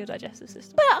go through your digestive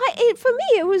system. But for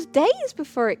me, it was days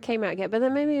before it came out again. But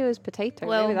then maybe it was potato.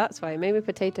 Well- Maybe that's why. Maybe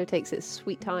potato takes its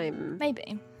sweet time.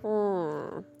 Maybe.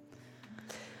 Mm.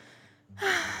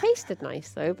 Tasted nice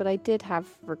though, but I did have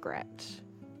regret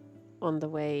on the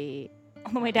way.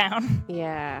 On the way down.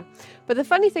 Yeah. But the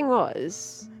funny thing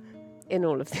was, in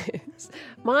all of this,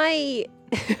 my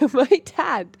my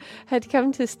dad had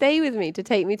come to stay with me to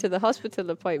take me to the hospital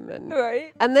appointment.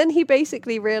 Right. And then he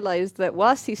basically realised that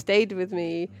whilst he stayed with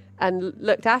me and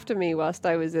looked after me whilst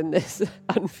I was in this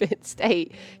unfit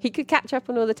state, he could catch up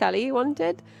on all the telly he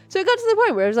wanted. So it got to the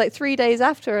point where it was like 3 days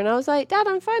after, and I was like, Dad,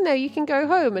 I'm fine now, you can go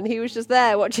home. And he was just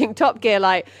there watching Top Gear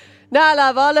like, nah,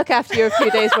 love, I'll look after you a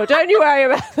few days more. Don't you worry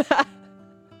about that.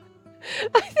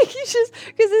 I think he's just,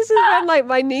 because this is when like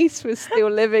my niece was still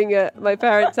living at my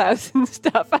parents' house and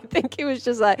stuff. I think he was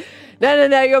just like,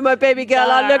 no, you're my baby girl.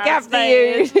 I'll look after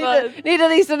you. Need at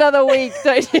least another week,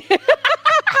 don't you?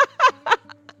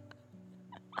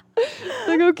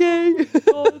 Like, okay.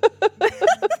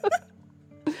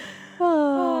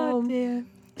 Oh dear.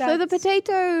 So the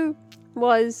potato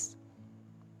was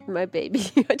my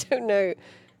baby. I don't know.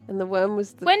 And the worm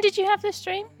was the... When did you have this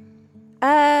dream?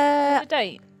 The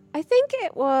date? I think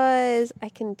it was... I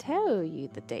can tell you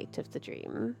the date of the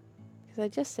dream because I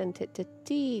just sent it to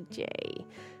DJ.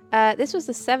 This was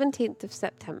the 17th of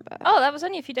September. Oh, that was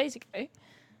only a few days ago.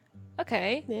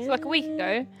 Okay. Yeah. It's like a week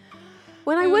ago.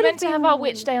 When I We were would meant to have our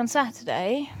witch day on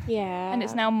Saturday, Yeah. and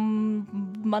it's now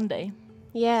Monday.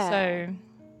 Yeah. So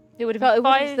it would have But been it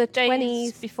was 5 the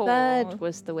days before. 23rd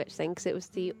was the witch thing because it was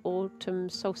the autumn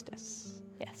solstice.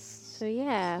 Yes. So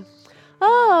yeah.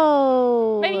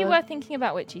 Oh. Maybe you were thinking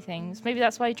about witchy things. Maybe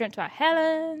that's why you dreamt about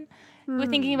Helen. You were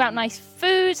thinking about nice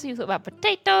food, so you thought about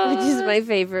potatoes. Which is my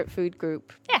favourite food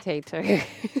group, Yeah. potato.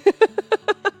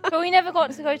 But we never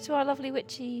got to go to our lovely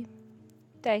witchy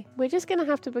day. We're just going to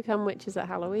have to become witches at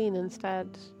Halloween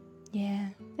instead. Yeah.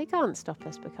 They can't stop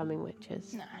us becoming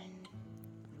witches. No.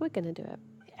 We're going to do it.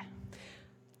 Yeah.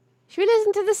 Should we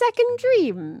listen to the second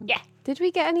dream? Yeah. Did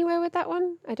we get anywhere with that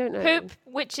one? I don't know. Poop,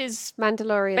 witches,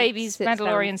 Mandalorian. babies,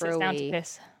 Mandalorian for a sits down to wee.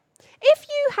 piss. If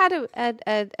you had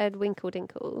a Winkle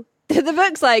Dinkle, the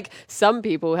book's like, some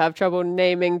people have trouble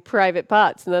naming private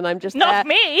parts, and then I'm just Not there.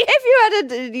 me. If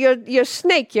you had your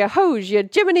snake, your hose, your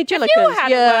Jiminy Jillikers, You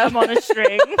had a worm on a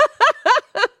string.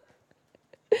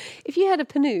 if you had a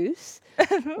panous,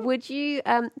 would you?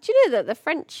 Do you know that the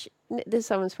French? This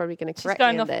someone's probably going to She's correct me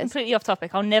going on off this. completely off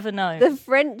topic. I'll never know. The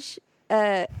French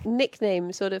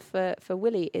nickname, sort of for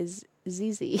Willy, is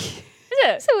Zizi. Is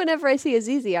it? So whenever I see a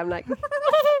Zizi, I'm like.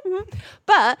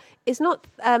 But it's not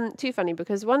too funny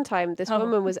because one time this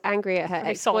woman was angry at her Very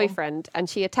ex-boyfriend and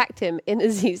she attacked him in a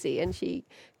Zizi and she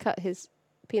cut his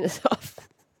penis off.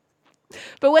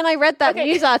 But when I read that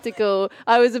news article,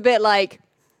 I was a bit like,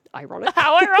 ironic.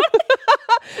 How ironic.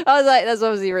 I was like, that's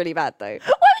obviously really bad though. Why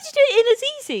would you do it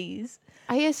in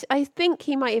Azizis? I think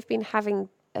he might have been having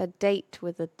a date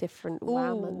with a different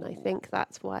woman. I think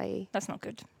that's why. That's not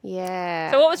good.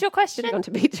 Yeah. So what was your question? Should have gone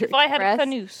to Pizza If I had a Express.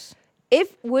 panous.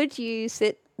 Would you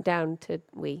sit down to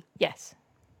wee? Yes.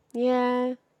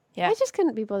 Yeah. Yeah. I just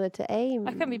couldn't be bothered to aim.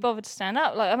 I couldn't be bothered to stand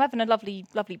up. Like, I'm having a lovely,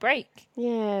 lovely break.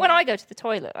 Yeah. When I go to the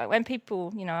toilet, like when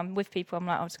people, I'm with people, I'm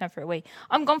like, I'm just going for a wee.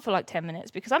 I'm gone for like 10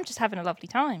 minutes because I'm just having a lovely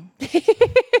time.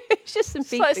 It's just some It's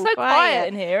peace like and so quiet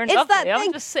in here and It's lovely. that thing,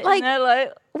 I'm just sitting like, there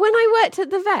like... When I worked at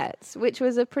the vets, which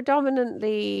was a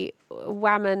predominantly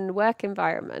whammon work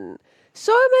environment,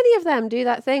 so many of them do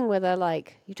that thing where they're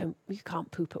like, you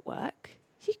can't poop at work.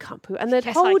 You can't poop. And they'd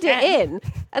Yes, I hold it can. in.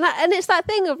 And it's that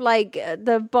thing of like,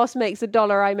 the boss makes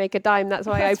 $1, I make a dime. That's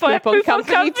why That's I why I poop on poop on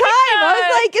company company time. I was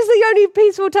time. like, it's the only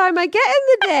peaceful time I get in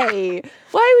the day.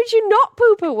 Why would you not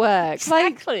poop at work?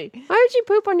 Exactly. Like, why would you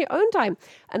poop on your own time?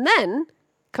 And then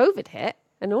COVID hit,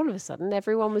 and all of a sudden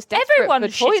everyone was desperate Everyone for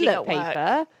was shitting toilet at work.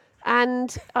 paper.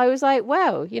 And I was like,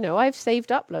 well, I've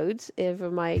saved up loads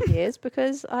over my years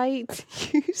because I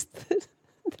used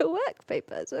the work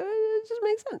paper. So it just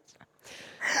makes sense.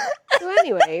 So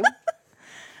anyway.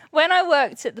 When I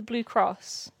worked at the Blue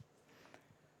Cross,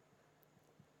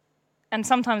 and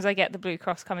sometimes I get the Blue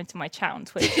Cross coming to my chat on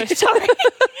Twitch, so sorry.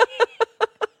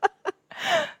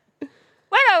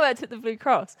 When I worked at the Blue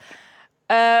Cross,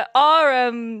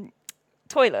 our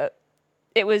toilet,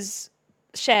 it was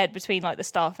shared between like the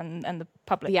staff and the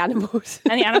public. The animals.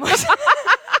 And the animals.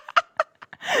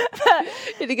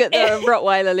 Did you get the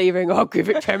Rottweiler leaving? I'll give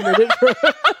it 10 minutes.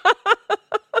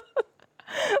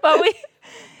 Well,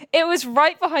 it was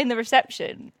right behind the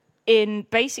reception in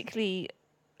basically,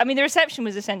 the reception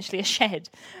was essentially a shed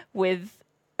with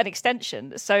an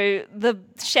extension. So the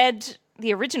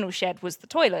original shed was the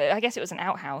toilet. I guess it was an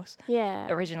outhouse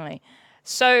originally.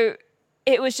 So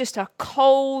it was just a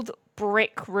cold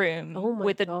brick room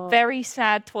with a very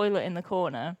sad toilet in the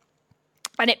corner.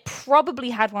 And it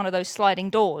probably had one of those sliding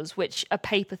doors, which are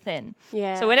paper thin.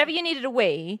 Yeah. So whenever you needed a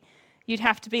wee, you'd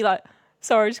have to be like,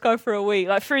 sorry, just go for a wee,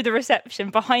 like through the reception,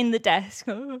 behind the desk.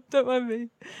 Oh, don't mind me.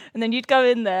 And then you'd go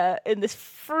in there in this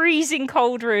freezing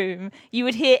cold room. You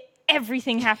would hear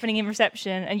everything happening in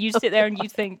reception, and you'd sit there and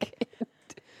you'd think,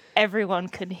 everyone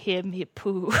can hear me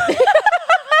poo.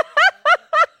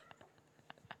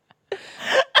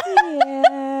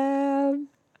 Yeah.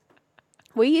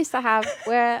 We used to have,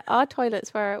 where our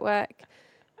toilets were at work,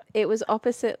 it was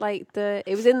opposite it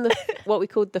was in the what we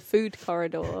called the food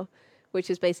corridor, which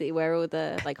is basically where all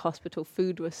the like hospital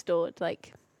food was stored,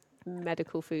 like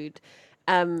medical food.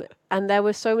 And there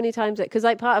were so many times because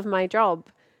like part of my job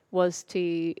was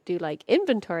to do like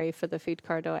inventory for the food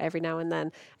corridor every now and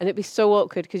then, and it'd be so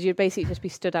awkward because you'd basically just be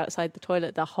stood outside the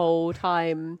toilet the whole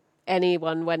time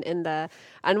anyone went in there.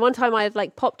 And one time I had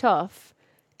like popped off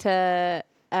to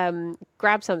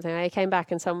grab something. I came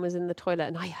back and someone was in the toilet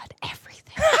and I heard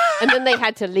everything. And then they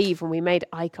had to leave and we made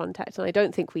eye contact, and I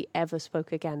don't think we ever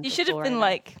spoke again. You should have been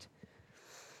like,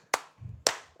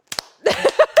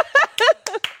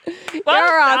 you're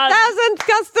our 1,000th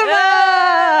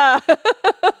customer.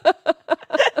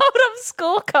 Hold up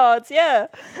scorecards, yeah.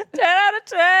 10 out of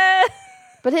 10.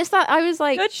 But it's that I was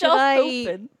like, Good should job, I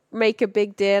open. make a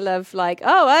big deal of like,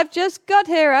 oh, I've just got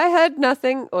here, I heard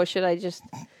nothing, or should I just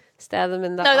stare them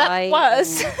in the eye? No,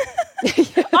 that's worse.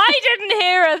 I didn't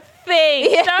hear a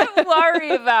thing. Yeah. Don't worry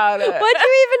about it. What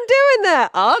you even doing there?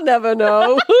 I'll never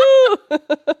know.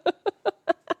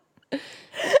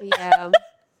 Yeah.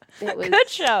 It was Good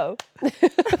show. It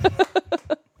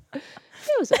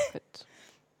was awkward.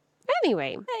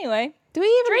 Anyway, do we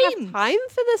even have time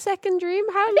for the second dream?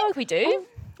 How long? I think we do.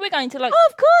 We're going to like. Oh,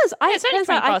 of course. it's only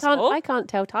 20 past 4. I can't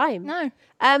tell time. No.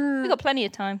 We've got plenty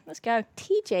of time. Let's go.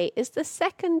 TJ, is the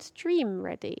second dream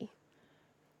ready?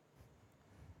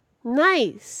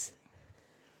 Nice.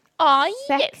 Oh,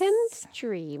 Second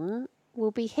dream will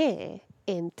be here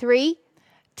in 3,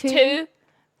 2,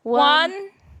 1,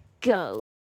 go.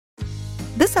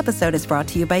 This episode is brought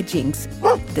to you by Jinx,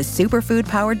 the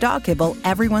superfood-powered dog kibble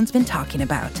everyone's been talking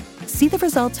about. See the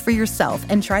results for yourself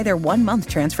and try their 1-month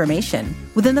transformation.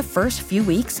 Within the first few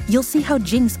weeks, you'll see how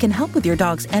Jinx can help with your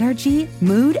dog's energy,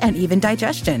 mood, and even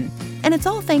digestion. And it's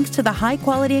all thanks to the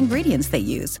high-quality ingredients they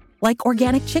use, like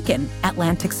organic chicken,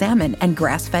 Atlantic salmon, and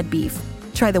grass-fed beef.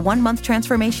 Try the 1-month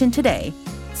transformation today.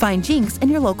 Find Jinx in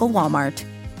your local Walmart.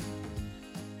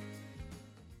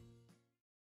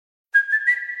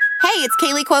 Hey, it's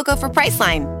Kaylee Cuoco for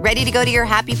Priceline. Ready to go to your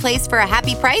happy place for a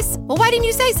happy price? Well, why didn't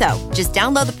you say so? Just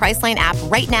download the Priceline app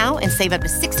right now and save up to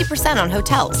 60% on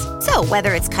hotels. So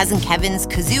whether it's Cousin Kevin's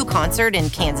Kazoo Concert in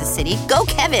Kansas City, go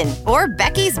Kevin, or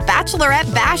Becky's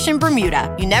Bachelorette Bash in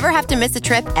Bermuda, you never have to miss a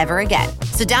trip ever again.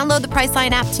 So download the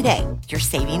Priceline app today. Your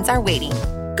savings are waiting.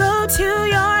 Go to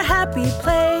your happy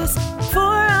place for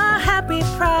a happy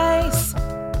price.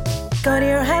 Go to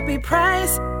your happy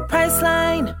price,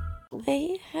 Priceline.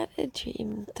 I had a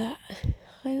dream that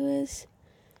I was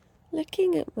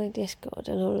looking at my Discord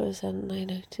and all of a sudden I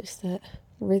noticed that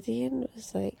Rythian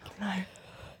was like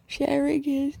sharing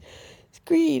his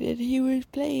screen and he was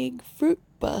playing Fruit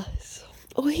Bus.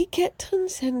 Or he kept on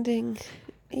sending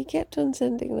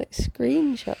like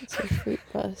screenshots of Fruit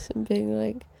Bus and being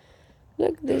like,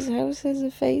 look, this house has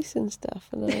a face and stuff.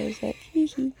 And I was like, hee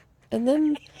hee. And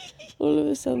then all of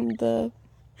a sudden the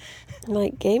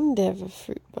game dev of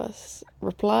Fruit Bus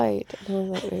replied, and I was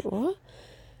like, wait, what?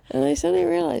 And I suddenly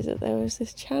realised that there was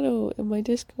this channel in my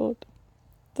Discord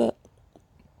that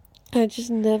I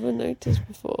just never noticed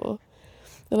before.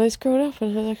 And I scrolled up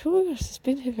and I was like, oh my gosh, it's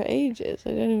been here for ages. I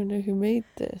don't even know who made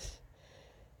this.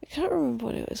 I can't remember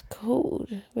what it was called.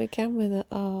 It began with an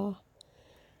R.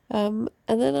 And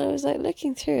then I was like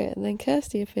looking through it, and then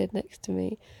Kirsty appeared next to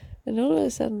me, and all of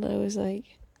a sudden I was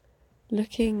like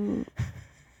looking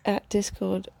at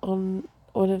Discord on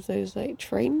one of those like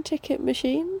train ticket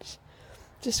machines,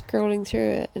 just scrolling through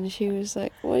it, and she was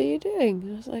like, what are you doing?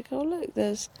 And I was like, oh look,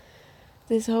 there's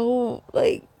this whole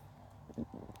like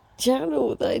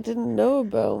channel that I didn't know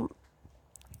about,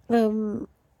 and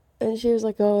she was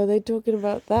like, oh, are they talking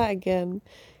about that again?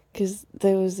 Because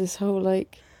there was this whole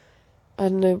like, I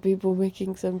don't know, people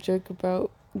making some joke about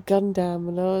Gundam,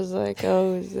 and I was like,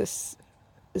 oh, is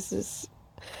this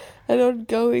an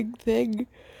ongoing thing?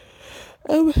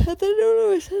 And then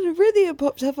all of a sudden Rythian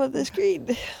pops up on the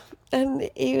screen, and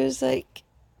he was like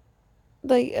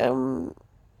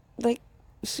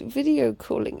video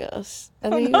calling us,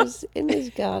 and he was in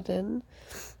his garden,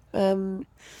 and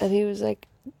he was like,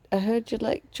 I heard you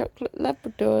like chocolate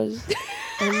Labradors,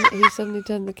 and he suddenly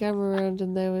turned the camera around,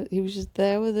 and he was just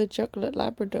there with a chocolate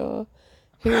Labrador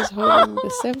who was holding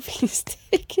the selfie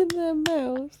stick in their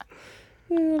mouth.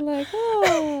 We were like,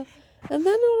 oh. And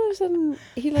then all of a sudden,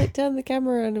 he like turned the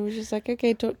camera on and was just like,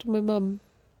 okay, talk to my mum.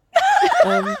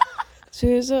 So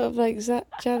he was sort of like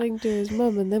chatting to his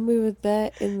mum, and then we were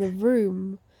there in the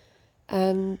room,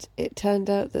 and it turned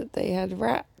out that they had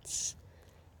rats,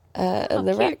 and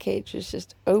the rat cage was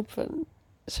just open.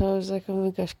 So I was like, oh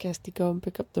my gosh, Kirsty, go and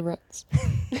pick up the rats.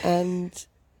 And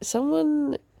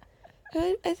someone,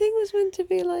 I think was meant to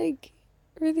be like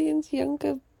Rythian's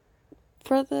younger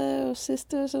brother or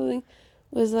sister or something,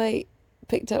 was like,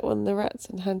 picked up one of the rats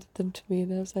and handed them to me,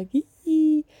 and I was like,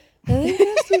 ee. And then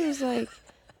Kirsty was like,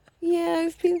 yeah,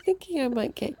 I've been thinking I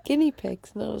might get guinea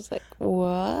pigs. And I was like,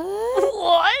 what?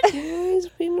 What? It's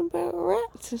been about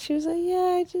rats. And she was like,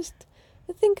 yeah,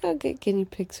 I think I'll get guinea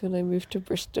pigs when I move to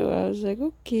Bristol. I was like,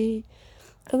 okay.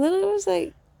 And then I was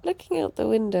like looking out the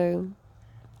window,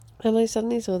 and I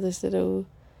suddenly saw this little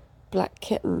black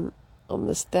kitten on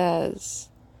the stairs.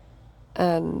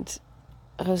 And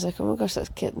I was like, oh my gosh,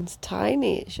 that kitten's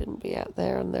tiny. It shouldn't be out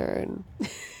there on their own.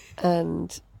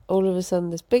 And all of a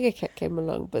sudden this bigger cat came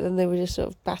along, but then they were just sort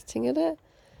of batting at it.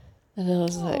 And I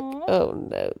was like, oh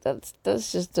no, that's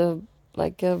just a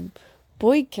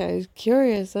boy cat who's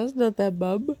curious. That's not their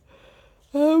mum.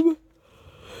 So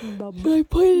I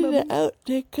pointed it out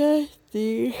to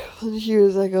Kirsty, and she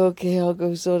was like, okay, I'll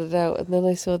go sort it out. And then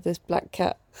I saw this black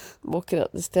cat walking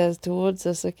up the stairs towards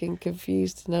us looking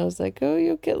confused, and I was like, oh,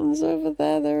 your kitten's over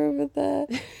there, they're over there.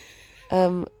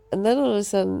 And then all of a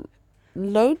sudden,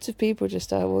 loads of people just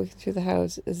started walking through the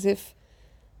house as if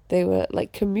they were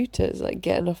like commuters, like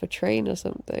getting off a train or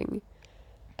something.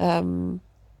 And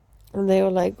they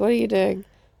were like, what are you doing?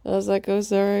 I was like, oh,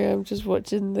 sorry, I'm just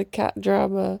watching the cat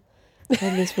drama.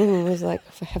 And this woman was like,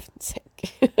 oh, for heaven's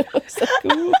sake. I was like,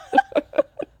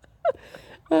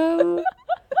 oh.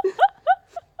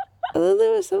 And then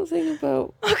there was something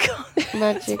about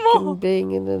magic and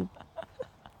being in a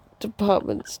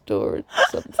department store or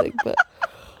something, but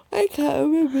I can't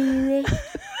remember the rest.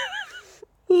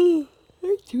 Oh,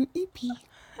 I'm too ippy.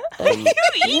 There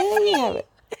you have it.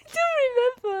 I don't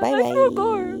remember.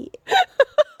 Bye-bye.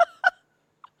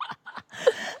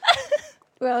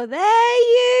 Well, there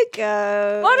you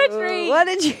go. What a dream. What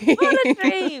a dream. What a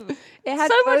dream. It had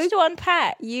so much both to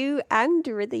unpack. you and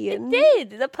Rythian. It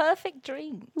did. The perfect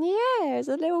dream. Yeah, it's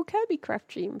a little Kirby Craft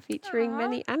dream featuring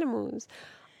many animals.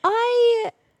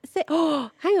 I think,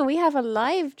 hang on, we have a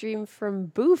live dream from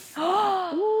Boof.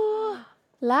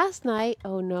 Last night,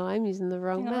 oh no, I'm using the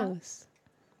wrong mouse.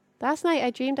 Last night I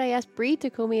dreamed I asked Bree to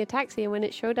call me a taxi, and when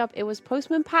it showed up, it was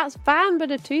Postman Pat's van, but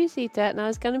a two-seater, and I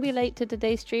was going to be late to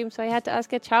today's stream, so I had to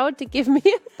ask a child to give me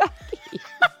a baggie.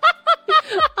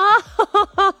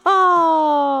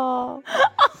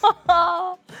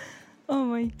 Oh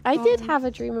my God. I did have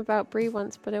a dream about Bree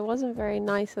once, but it wasn't very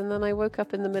nice, and then I woke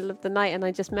up in the middle of the night, and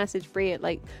I just messaged Bree at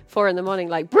like 4 a.m,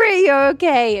 like, Bree, you're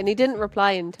okay? And he didn't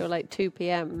reply until like 2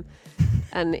 p.m.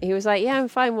 And he was like, yeah, I'm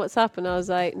fine, what's up? And I was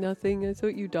like, nothing, I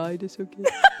thought you died, it's okay.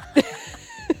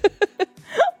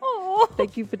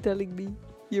 Thank you for telling me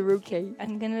you're okay.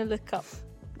 I'm going to look up.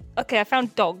 Okay, I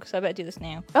found dog, so I better do this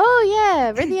now. Oh,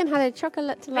 yeah, Rythian had a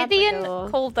chocolate Labrador. Rythian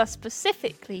called us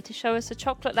specifically to show us a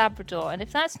chocolate Labrador, and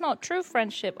if that's not true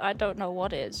friendship, I don't know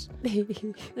what is.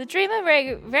 The dreamer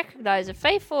recognized a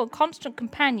faithful and constant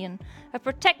companion, a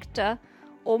protector,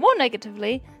 or more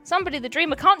negatively, somebody the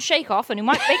dreamer can't shake off and who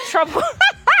might make trouble.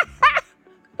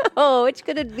 Oh, which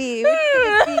could it be?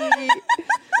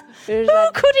 There's Who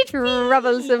could it be?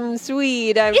 troublesome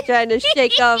Swede I'm trying to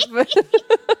shake off.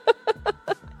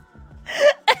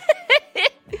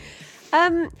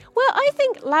 Well, I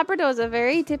think Labradors are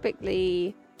very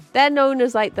typically, they're known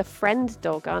as like the friend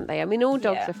dog, aren't they? I mean, all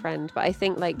dogs are friend, but I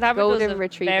think like Labradors golden are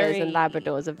retrievers and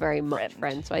Labradors are very much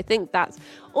friends. So I think that's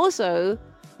also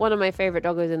one of my favorite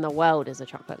doggos in the world is a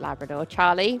chocolate Labrador.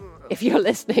 Charlie, if you're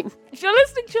listening. If you're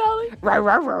listening, Charlie.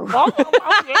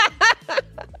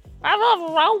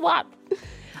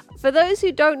 For those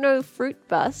who don't know Fruit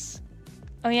Bus.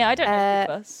 Oh yeah, I don't know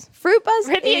Fruit Bus. Fruit Bus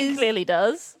Rythian clearly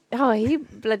does. Oh, he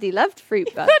bloody loved Fruit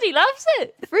Bus. Bloody loves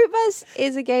it. Fruit Bus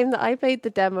is a game that I played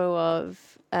the demo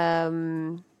of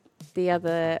the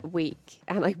other week,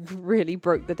 and I really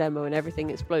broke the demo and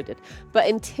everything exploded. But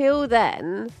until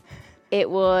then,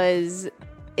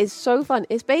 it's so fun.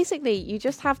 It's basically, you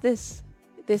just have this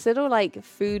little like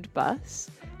food bus,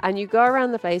 and you go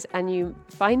around the place and you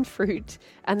find fruit,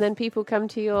 and then people come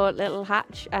to your little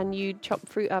hatch and you chop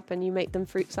fruit up and you make them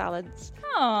fruit salads.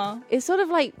 Aww. It's sort of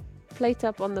like Plate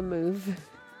Up on the Move,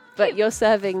 but you're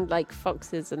serving like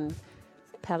foxes and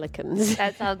pelicans.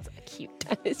 That sounds cute.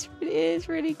 And it's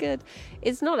really good.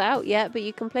 It's not out yet, but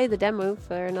you can play the demo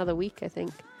for another week, I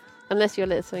think. Unless you're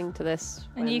listening to this.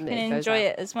 And you can enjoy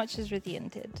it as much as Rythian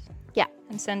did.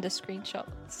 and send us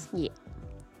screenshots. Yeah.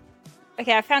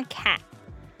 Okay, I found cat.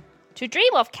 To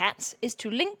dream of cats is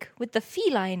to link with the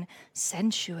feline,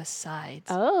 sensuous sides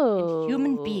in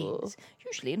human beings,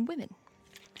 usually in women.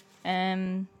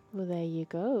 Well, there you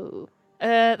go.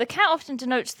 The cat often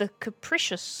denotes the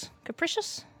capricious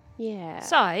Yeah.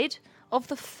 side of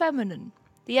the feminine,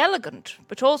 the elegant,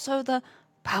 but also the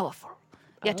powerful,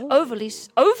 yet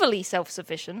overly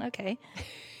self-sufficient. Okay.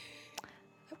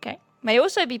 May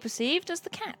also be perceived as the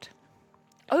cat.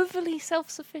 Overly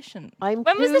self-sufficient. I'm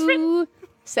When was this written?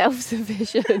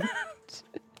 Self-sufficient.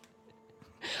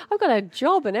 I've got a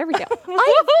job and everything.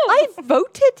 I've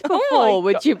voted before,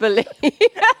 would you believe?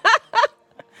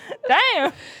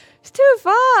 Damn. It's too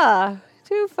far.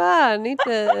 Too far. I need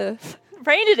to...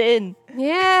 Rein it in.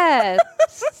 Yeah.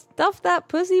 Stuff that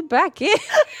pussy back in.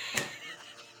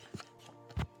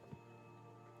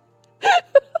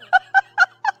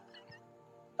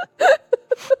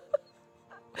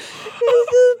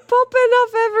 It's just popping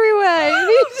off everywhere. You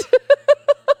need to...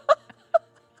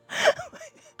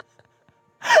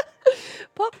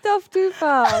 Popped off too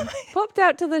far. Popped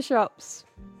out to the shops.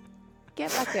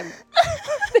 Get back in.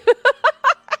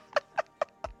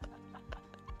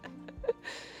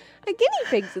 Are guinea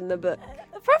pigs in the book?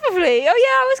 Probably. Oh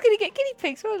yeah, I was going to get guinea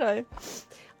pigs, wasn't I?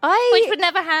 Which would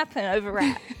never happen over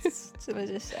rats. So I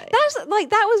just say.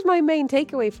 That was my main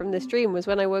takeaway from this dream. Was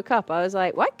when I woke up, I was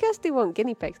like, "Why Kirsty want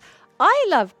guiney pigs?" I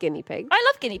love guinea pigs. I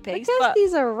love guinea pigs. But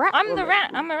Kirsty's a rat. I'm the woman.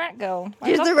 rat. I'm a rat girl.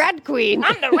 She's the rat queen.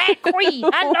 I'm the rat queen.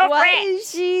 I love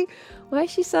rats. Why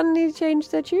has she suddenly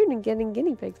changed her tune and getting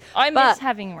guinea pigs? I miss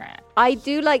having rats. I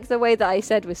do like the way that I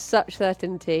said with such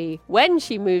certainty when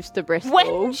she moves to Bristol.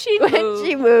 When she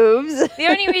moves. The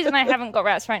only reason I haven't got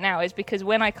rats right now is because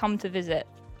when I come to visit,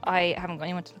 I haven't got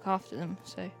anyone to look after them.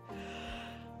 So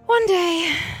one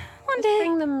day.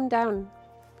 Bring them down.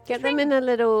 Get them in a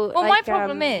little. Well, my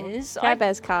problem is Care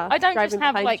Bear's car. I don't just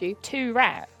have like you. 2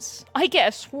 rats. I get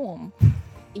a swarm.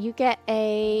 You get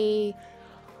a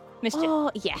mischief.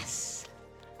 Oh yes.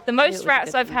 The most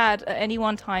rats I've had at any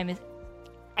one time is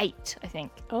 8, I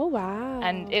think. Oh wow.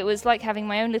 And it was like having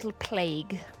my own little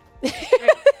plague.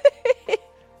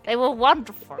 They were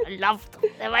wonderful. I loved them.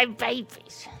 They're my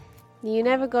babies. You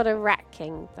never got a rat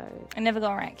king, though. I never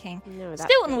got a rat king. No,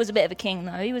 Stilton was a bit of a king,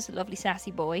 though. He was a lovely, sassy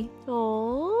boy.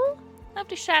 Aww.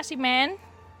 Lovely, sassy man.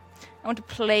 I want a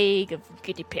plague of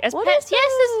guinea pigs. As What pets, is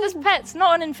yes, as pets.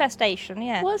 Not an infestation,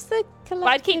 yeah. What's the But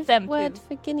I'd keep them word too.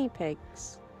 for guinea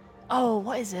pigs? Oh,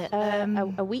 what is it?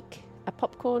 A week, a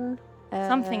popcorn.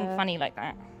 Something funny like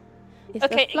that. It's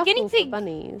Okay, the guinea fluffle for pig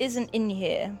bunnies. isn't in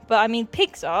here. But, I mean,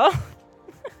 pigs are.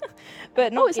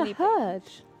 But not it's guinea a herd.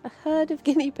 A herd of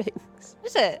guinea pigs.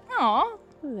 Is it? Aw. Oh,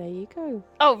 there you go.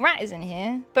 Oh, rat is in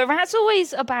here. But rats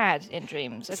always are bad in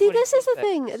dreams. See, this is the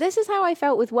thing. This is how I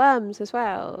felt with worms as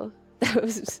well. That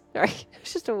was sorry.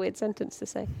 It's just a weird sentence to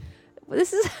say. But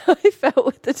this is how I felt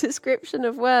with the description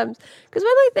of worms. Because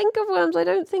when I think of worms, I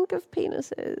don't think of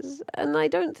penises, and I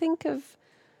don't think of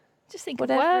just think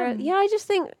whatever. of worms. Yeah, I just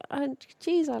think,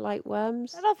 geez, I like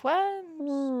worms. I love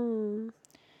worms.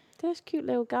 Those cute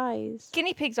little guys.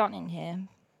 Guinea pigs aren't in here.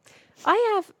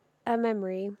 I have a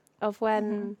memory of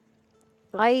when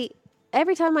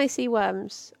every time I see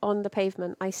worms on the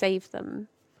pavement, I save them.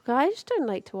 I just don't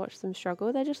like to watch them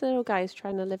struggle. They're just little guys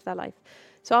trying to live their life.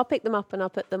 So I'll pick them up and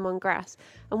I'll put them on grass.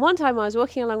 And one time I was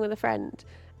walking along with a friend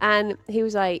and he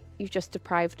was like, "You've just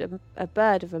deprived a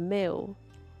bird of a meal."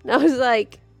 And I was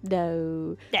like,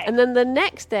 no. And then the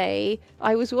next day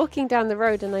I was walking down the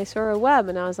road and I saw a worm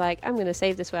and I was like, I'm going to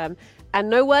save this worm. And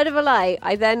no word of a lie,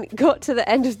 I then got to the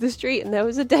end of the street and there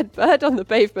was a dead bird on the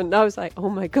pavement. And I was like, oh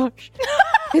my gosh,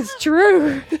 it's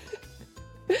true.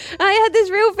 I had this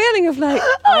real feeling of like,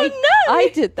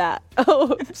 I did that.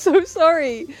 Oh, I'm so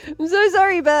sorry. I'm so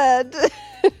sorry, bird.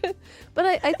 But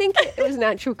I think it was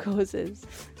natural causes.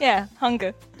 Yeah,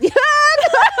 hunger.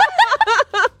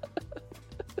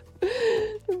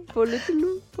 Poor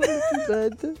little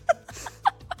bird.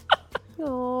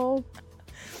 Oh.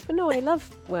 But no, I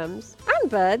love worms. And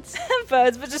birds. And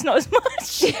birds, but just not as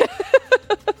much.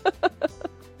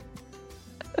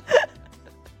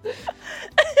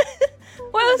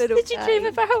 What else did you dream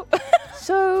about?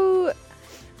 So,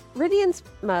 Rydian's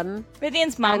mum.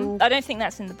 Rydian's mum. I don't think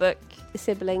that's in the book.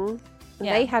 Sibling.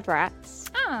 Yeah. They had rats.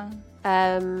 Ah.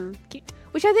 Cute.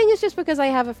 Which I think is just because I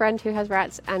have a friend who has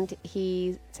rats and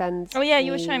he sends. Oh yeah,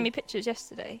 you were showing me pictures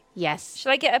yesterday. Yes.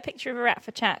 Shall I get a picture of a rat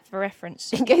for chat for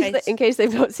reference? In case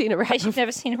they've not seen a rat. In case you've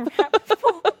never seen a rat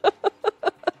before.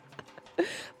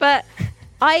 But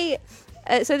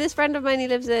so this friend of mine, he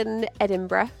lives in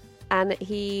Edinburgh, and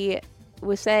he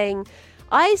was saying,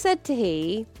 I said to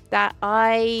he that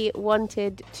I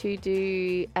wanted to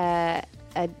do a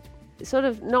sort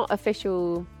of not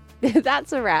official.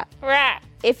 That's a rat. Rat.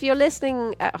 If you're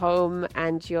listening at home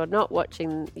and you're not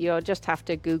watching, you'll just have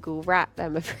to Google rat,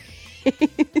 I'm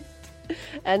afraid,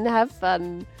 and have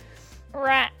fun.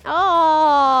 Rat.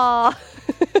 Oh.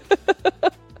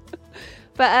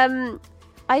 But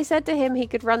I said to him he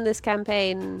could run this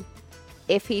campaign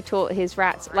if he taught his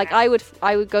rats. Like I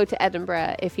would go to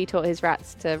Edinburgh if he taught his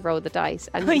rats to roll the dice.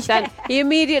 And he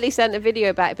immediately sent a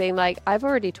video back being like, I've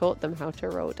already taught them how to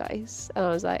roll dice. And I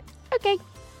was like, okay.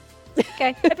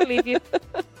 Okay, I believe you.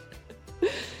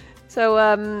 So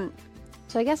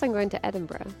I guess I'm going to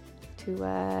Edinburgh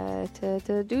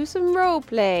to do some role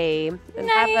play and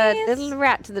have a little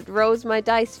rat that rolls my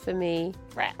dice for me.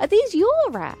 Rat. Are these your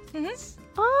rats? Mm-hmm.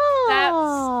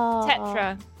 Oh, That's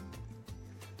Tetra.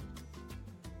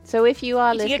 So if you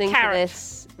are You get listening to carrot.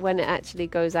 this when it actually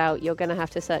goes out, you're going to have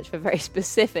to search for very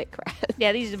specific rats.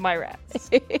 Yeah, these are my rats.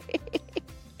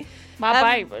 My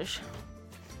babies.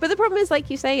 But the problem is, like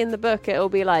you say in the book, it'll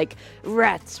be like,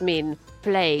 rats mean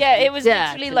plague. Yeah, it was dirt,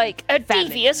 literally and like a famine.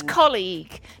 devious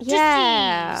colleague,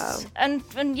 Yeah. disease,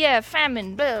 and yeah,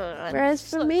 famine. Blah. Whereas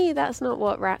for me, that's not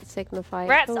what rats signify.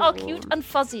 Rats at are all. cute and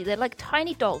fuzzy. They're like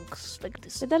tiny dogs, like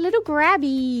this. But they're little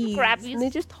grabbies. Grabbies. And they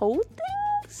just hold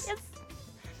things. Yes.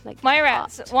 Like My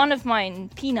rats, one of mine,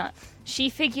 Peanut,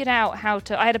 she figured out how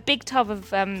to. I had a big tub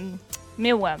of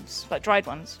mealworms, like dried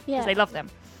ones, because Yeah. they love them.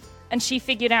 And she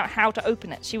figured out how to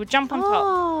open it. She would jump on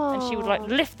top and she would like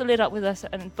lift the lid up with us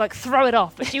and like throw it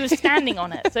off. But she was standing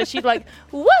on it. So she'd like,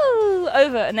 whoa,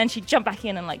 over. And then she'd jump back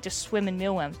in and like just swim in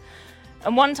mealworms.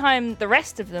 And one time the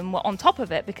rest of them were on top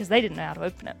of it because they didn't know how to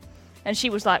open it. And she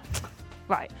was like,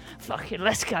 right, fuck it,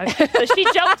 let's go. So she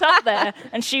jumped up there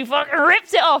and she fucking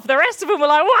ripped it off. The rest of them were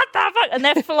like, what the fuck? And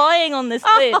they're flying on this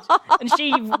lid. And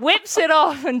she whips it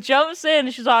off and jumps in.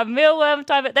 And she's like, mealworm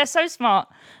type it. They're so smart.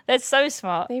 They're so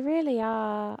smart. They really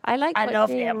are. I like I love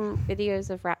watching them. videos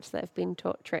of rats that have been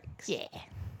taught tricks. Yeah.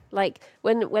 Like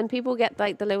when people get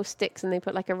like the little sticks and they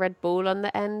put like a red ball on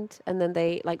the end and then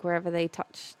they like wherever they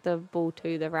touch the ball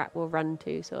to, the rat will run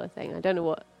to, sort of thing. I don't know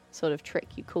what sort of trick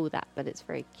you call that, but it's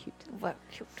very cute. Well,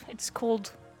 cute. It's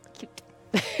called cute.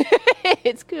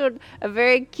 It's called a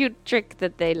very cute trick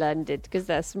that they learned it because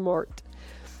they're smart.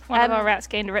 One of our rats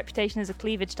gained a reputation as a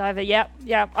cleavage diver. Yep.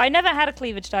 I never had a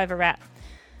cleavage diver rat,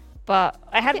 but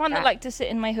I had one that liked to sit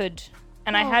in my hood,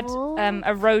 and I had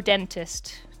a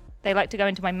rodentist. They liked to go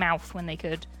into my mouth when they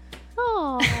could.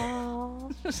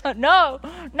 Aww. It's like, no,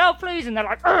 please, and they're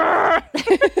like,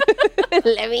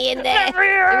 Let me in there.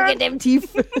 Let me get them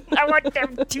teeth. I want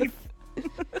them teeth.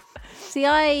 See,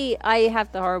 I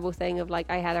have the horrible thing of like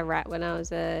I had a rat when I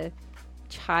was a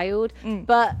child,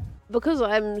 but because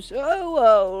I'm so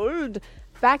old,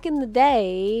 back in the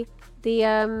day, the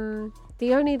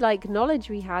only like knowledge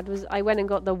we had was I went and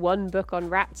got the one book on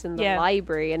rats in the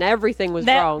library, and everything was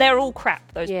wrong. They're all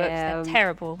crap. Those books, they're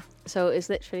terrible. So it's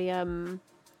literally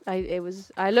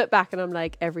I look back and I'm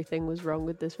like, everything was wrong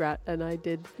with this rat, and I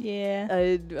did. Yeah.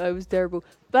 I was terrible,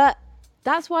 but.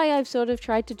 That's why I've sort of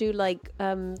tried to do like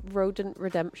rodent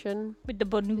redemption With the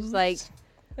bunnies. like,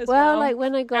 as like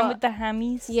when I got and with the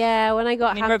hammies. Yeah, when I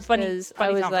got hamsters, bunnies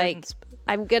I was aren't like, rodents.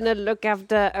 I'm gonna look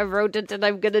after a rodent and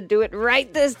I'm gonna do it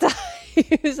right this time.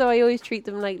 So I always treat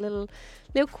them like little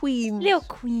queens. Little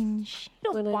queens.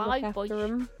 when Little I look wild after boys.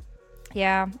 them.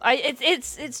 Yeah,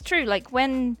 it's true. Like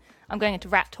when I'm going into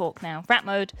rat talk now, rat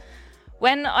mode.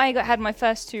 When I had my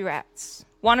first two rats,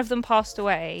 one of them passed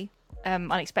away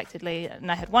unexpectedly,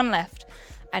 and I had one left,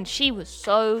 and she was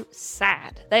so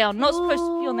sad. They are not supposed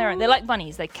to be on their own. They're like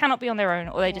bunnies. They cannot be on their own,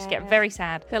 or they just get very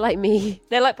sad. They're like me.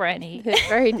 They're like Brandy. They're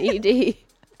very needy.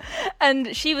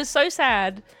 And she was so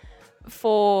sad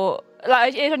for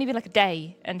like it only been like a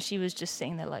day, and she was just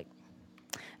sitting there like.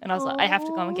 And I was like, I have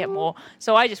to go and get more.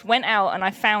 So I just went out and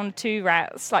I found two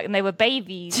rats, like, and they were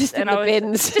babies. Just and in the I was,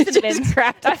 bins. Just in the bins.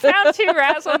 I found two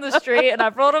rats on the street and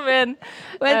I brought them in.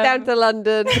 Went down to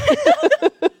London.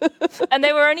 And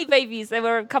they were only babies. They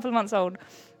were a couple of months old.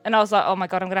 And I was like, oh my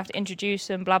God, I'm going to have to introduce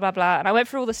them, blah, blah, blah. And I went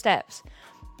through all the steps.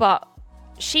 But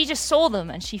she just saw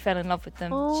them and she fell in love with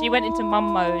them. She went into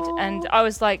mum mode. And I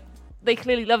was like, they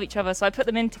clearly love each other. So I put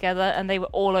them in together and they were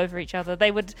all over each other.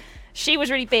 She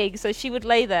was really big, so she would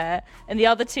lay there and the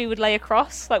other two would lay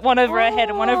across, like one over her head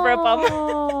and one over her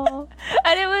bum.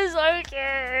 And it was so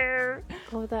cute.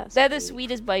 Oh, they're the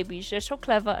sweetest babies. They're so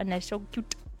clever and they're so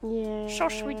cute. Yeah. So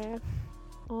sweet.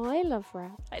 Oh, I love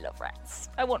rats. I love rats.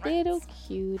 I want rats. Little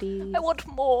cuties. I want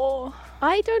more.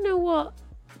 I don't know what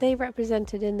they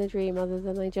represented in the dream other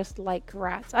than I just like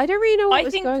rats. I don't really know what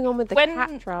was going on with the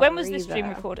cat driver When was this dream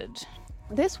either. recorded?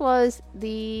 This was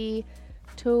the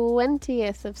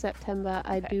 20th of September,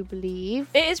 I do believe.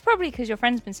 It is probably because your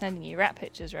friend's been sending you rat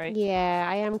pictures, right? Yeah,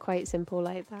 I am quite simple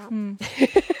like that.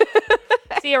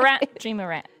 See a rat, dream a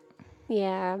rat.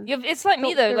 Yeah. It's like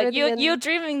me though. Like Floridian. you're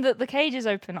dreaming that the cage is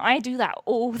open. I do that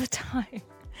all the time.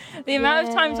 The amount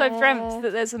of times I've dreamt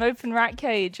that there's an open rat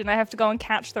cage and I have to go and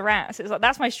catch the rats. It's like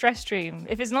that's my stress dream.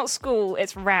 If it's not school,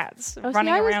 it's rats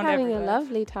running around I was having everywhere. a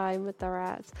lovely time with the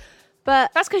rats.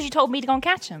 But that's because you told me to go and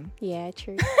catch them. Yeah,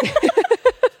 true.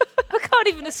 I can't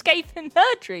even escape in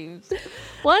her dreams.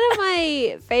 One of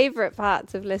my favourite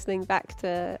parts of listening back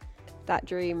to that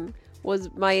dream was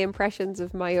my impressions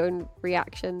of my own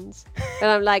reactions.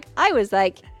 And I'm like, I was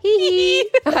like, hee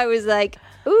hee. I was like,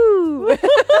 ooh.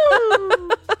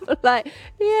 Like,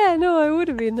 yeah, no, I would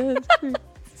have been there.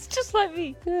 It's just like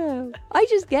me. Yeah, I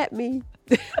just get me.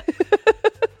 But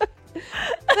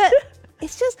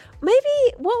it's just maybe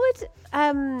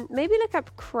look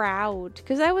up crowd,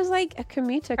 because there was like a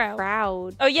commuter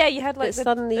crowd. Oh yeah, you had like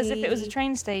suddenly, as if it was a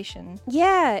train station.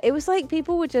 Yeah, it was like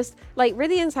people were just like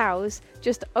Rithian's house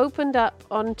just opened up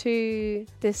onto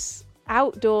this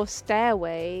outdoor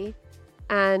stairway,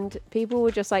 and people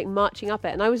were just like marching up it.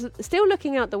 And I was still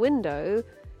looking out the window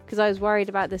because I was worried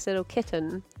about this little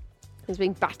kitten who's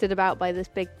being battered about by this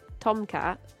big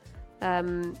tomcat.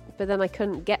 But then I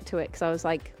couldn't get to it because I was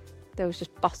like, there was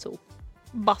just bustle.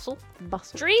 Bustle.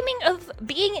 Dreaming of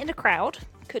being in a crowd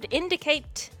could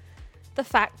indicate the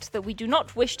fact that we do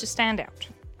not wish to stand out,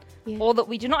 or that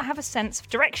we do not have a sense of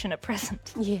direction at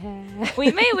present. Yeah.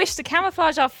 We may wish to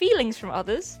camouflage our feelings from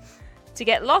others, to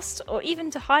get lost, or even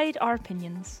to hide our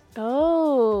opinions.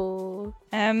 Oh.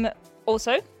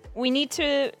 Also, we need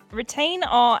to retain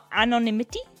our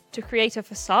anonymity to create a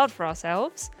facade for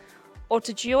ourselves, or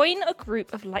to join a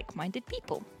group of like-minded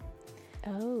people.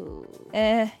 Oh.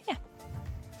 Yeah.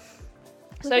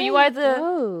 So you either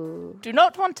do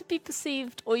not want to be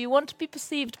perceived, or you want to be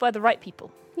perceived by the right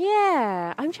people.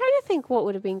 Yeah, I'm trying to think what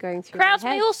would have been going through Crowds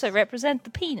my head. may also represent the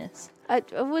penis.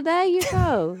 Well, there you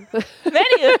go.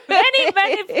 many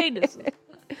penises.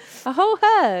 A whole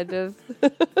herd of...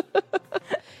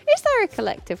 Is there a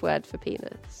collective word for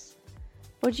penis?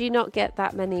 Or do you not get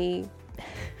that many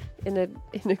in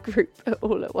a group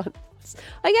all at once?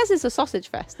 I guess it's a sausage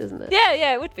fest, isn't it?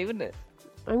 Yeah, it would be, wouldn't it?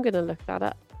 I'm going to look that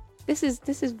up. This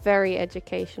is very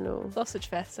educational. Sausage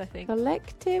fest, I think.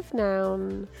 Collective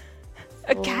noun.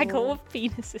 A gaggle of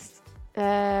penises. Do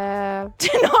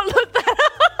not look that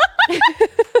up.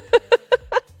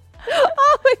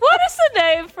 What is the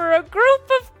name for a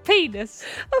group of penis?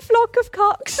 A flock of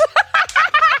cocks.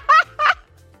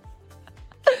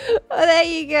 Well, there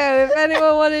you go. If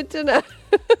anyone wanted to know.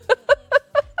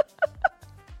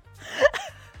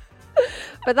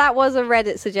 But that was a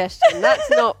Reddit suggestion. That's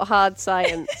not hard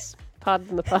science.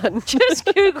 Pardon the pun. Just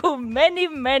Google many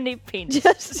penises.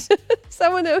 Just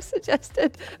someone else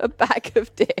suggested a bag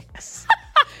of dicks.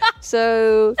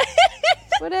 So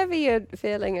whatever you're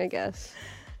feeling, I guess,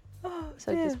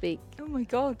 so to speak. Oh my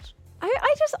god.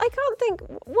 I can't think.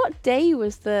 What day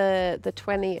was the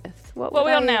 20th? What are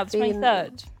we on now? The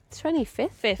 23rd.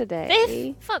 25th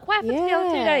today. 5th? Fuck, what happened to the other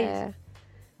 2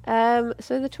 days?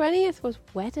 So the 20th was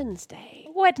Wednesday.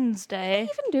 Wednesday. What did I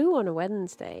even do on a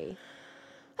Wednesday?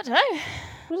 I don't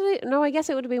know. No, I guess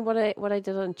it would have been what I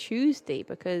did on Tuesday,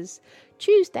 because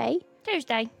Tuesday,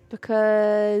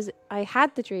 because I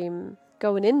had the dream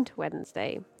going into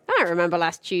Wednesday. I don't remember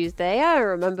last Tuesday. I don't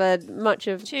remember much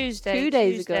of Tuesday. 2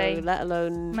 days ago, let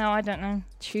alone No, I don't know.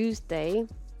 Tuesday.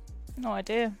 No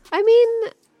idea. I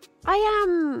mean, I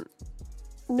am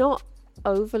not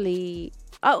overly...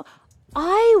 Oh,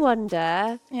 I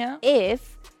wonder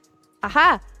if...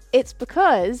 It's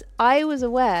because I was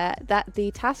aware that the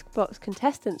Taskbox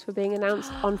contestants were being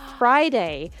announced on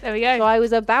Friday. There we go. So I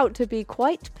was about to be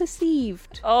quite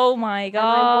perceived. Oh my god.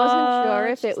 And I wasn't sure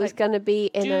if it was going to be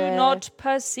in Do not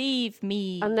perceive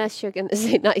me. Unless you're going to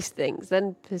say nice things,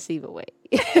 then perceive away.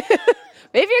 If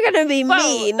you're going to be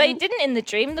mean... they didn't in the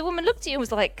dream. The woman looked at you and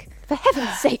was like, for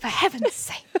heaven's sake. For heaven's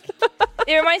sake.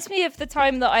 It reminds me of the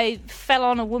time that I fell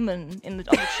on a woman on the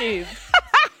tube.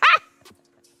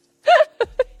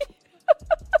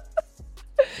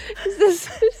 This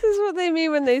is what they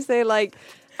mean when they say, like,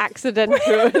 accidental.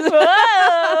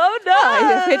 Oh no!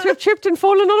 I appear to have tripped and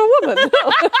fallen on a woman.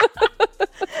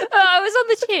 I was on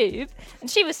the tube and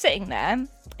she was sitting there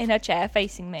in her chair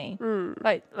facing me.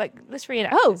 Like let's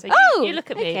reenact it. So you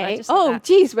look at me. Okay. Just like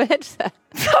geez, my head's there.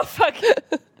 Oh fuck.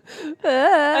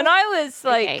 And I was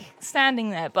like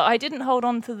standing there, but I didn't hold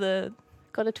on to the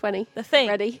got a 20. The thing.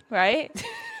 Ready. Right?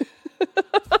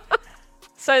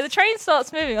 So the train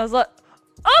starts moving. I was like,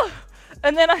 oh!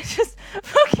 And then I just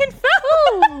fucking fell.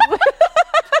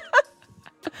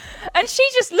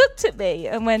 just looked at me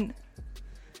and went...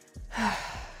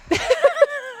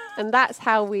 And that's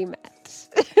how we met.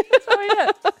 So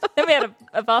yeah. Then we had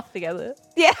a bath together.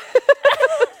 Yeah.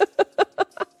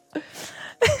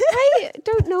 I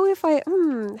don't know if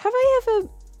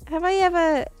have I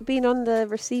ever been on the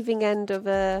receiving end of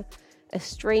a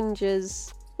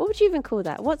stranger's, what would you even call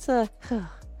that? What's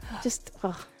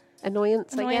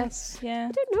annoyance, I guess? Yeah.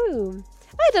 I don't know.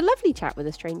 I had a lovely chat with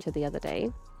a stranger the other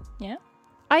day. Yeah.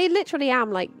 I literally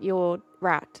am like your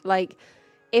rat. Like,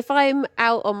 if I'm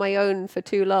out on my own for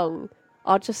too long,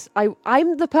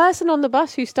 I'm the person on the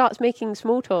bus who starts making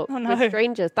small talk with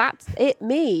strangers. That's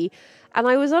me. And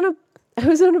I was on a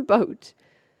boat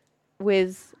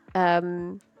with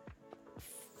 5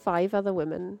 other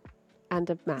women and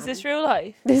a man. Is this real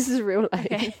life? This is real life.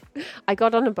 Okay. I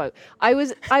got on a boat. I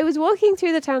was walking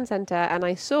through the town centre and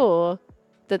I saw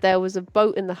that there was a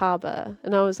boat in the harbour,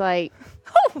 and I was like,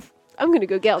 "Oh, I'm going to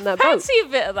go get on that boat." Fancy a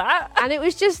bit of that. And it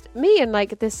was just me and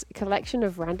like this collection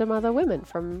of random other women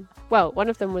from, well, one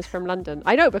of them was from London.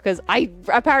 I know because I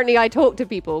talk to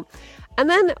people. And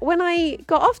then when I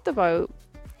got off the boat,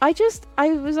 I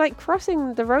was like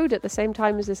crossing the road at the same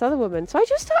time as this other woman. So I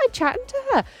just started chatting to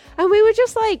her, and we were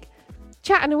just like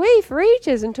chatting away for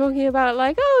ages and talking about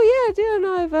like, oh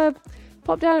yeah,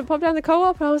 I've popped down the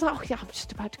co-op, and I was like, oh yeah, I'm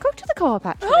just about to go to the co-op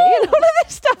actually, and all of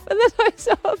this stuff. And then I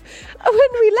sort of,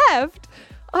 when we left,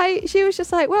 she was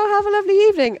just like, well, have a lovely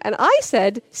evening, and I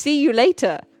said, see you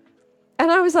later.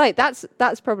 And I was like, that's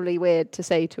probably weird to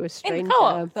say to a stranger. In the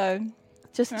co-op though.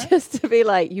 Just to be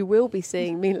like, you will be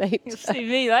seeing me later. You'll see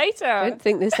me later. I don't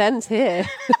think this ends here.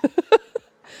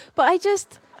 But I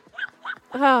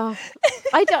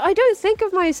don't think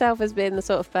of myself as being the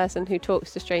sort of person who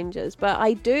talks to strangers, but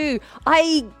I do.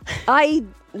 I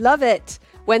love it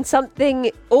when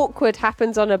something awkward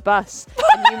happens on a bus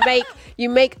and you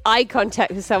make eye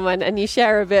contact with someone and you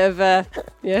share a bit of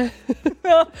yeah.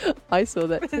 I saw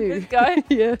that too. This guy.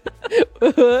 Yeah.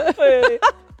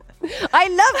 I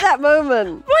love that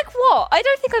moment. Like what? I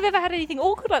don't think I've ever had anything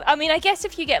awkward like that. I mean, I guess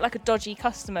if you get like a dodgy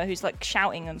customer who's like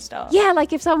shouting and stuff. Yeah,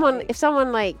 like if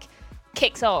someone like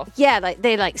kicks off. Yeah, like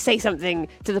they like say something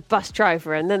to the bus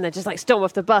driver and then they just like storm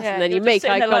off the bus, and then you make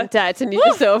eye contact and you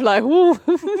just sort of like, ooh.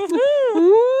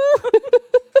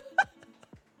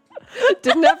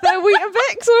 Didn't have their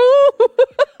Weetabix.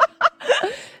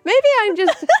 Maybe I'm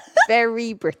just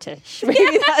very British.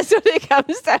 Maybe that's what it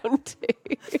comes down to.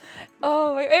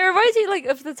 Oh, it reminds me like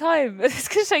of the time. It's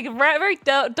going to take a very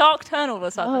dark turn all of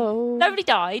a sudden. Oh. Nobody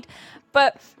died,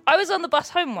 but I was on the bus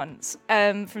home once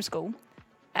from school.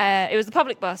 It was the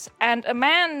public bus, and a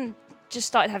man just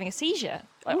started having a seizure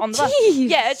on the bus.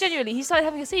 Yeah, genuinely, he started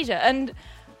having a seizure, and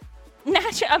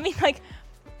naturally, I mean, like.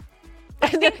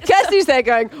 Kirsty's there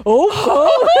going,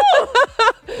 oh.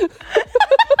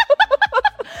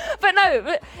 But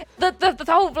no, the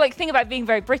whole like thing about being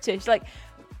very British, like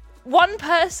one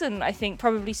person I think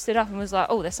probably stood up and was like,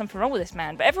 "Oh, there's something wrong with this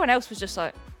man," but everyone else was just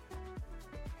like,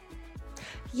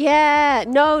 "Yeah,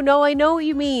 no, I know what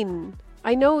you mean.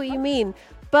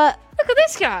 But look at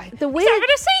this guy. The He's having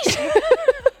a seizure."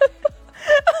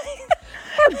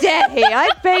 How dare he? I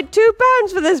paid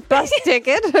 £2 for this bus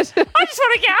ticket. I just want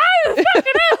to get home.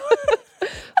 Fucking hell.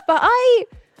 But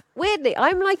weirdly,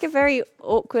 I'm like a very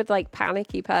awkward, like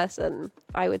panicky person,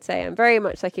 I would say. I'm very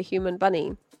much like a human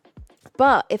bunny.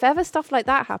 But if ever stuff like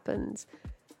that happens,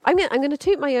 I'm going to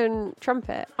toot my own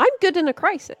trumpet. I'm good in a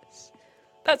crisis.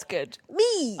 That's good.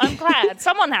 Me. I'm glad.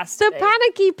 Someone has to. The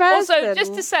panicky person. Also,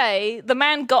 just to say, the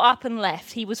man got up and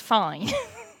left. He was fine.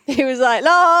 He was like,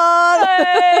 Lord,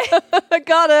 hey.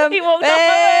 Got him. He walked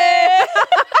up.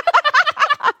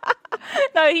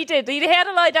 No, he did. He had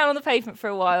to lie down on the pavement for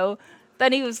a while.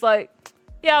 Then he was like,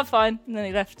 yeah, I'm fine. And then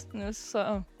he left. And it was like,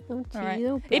 oh all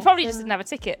right. He probably just didn't have a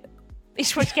ticket. He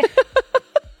just wanted to get...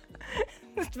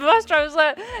 The bus driver was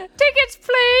like, tickets,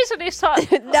 please. And he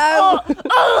started... No.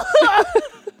 Oh,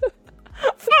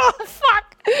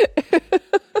 fuck.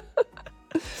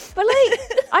 But like,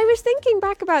 I was thinking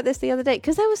back about this the other day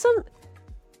because there was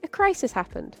a crisis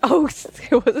happened. Oh,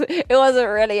 it wasn't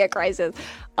really a crisis.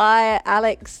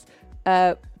 Alex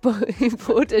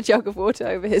poured a jug of water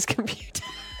over his computer.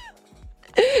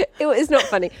 It was not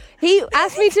funny. He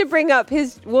asked me to bring up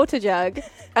his water jug,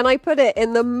 and I put it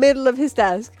in the middle of his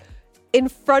desk, in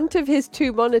front of his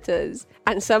 2 monitors,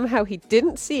 and somehow he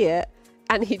didn't see it,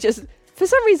 and he just, for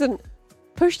some reason,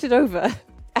 pushed it over,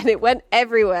 and it went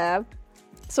everywhere.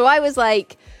 So I was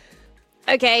like,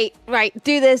 okay, right,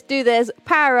 do this,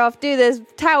 power off, do this,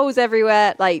 towels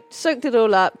everywhere, like soaked it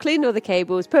all up, cleaned all the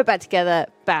cables, put it back together,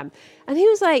 bam. And he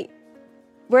was like,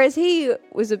 whereas he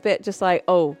was a bit just like,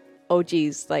 oh, oh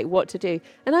geez, like what to do.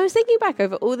 And I was thinking back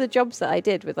over all the jobs that I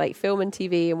did with like film and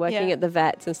TV and working at the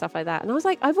vets and stuff like that. And I was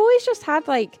like, I've always just had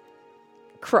like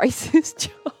crisis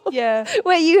job. Yeah.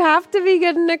 Where you have to be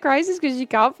good in a crisis because you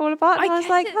can't fall apart. And I was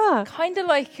like, kind of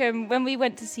like when we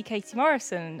went to see Katie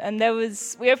Morrison and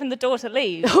we opened the door to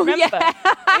leave. Remember?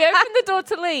 We opened the door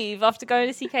to leave after going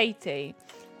to see Katie.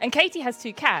 And Katie has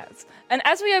 2 cats. And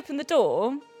as we opened the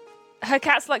door, her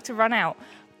cats like to run out.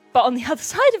 But on the other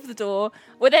side of the door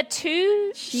were there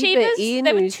 2 Shibas.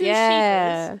 There were 2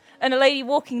 Shibas. And a lady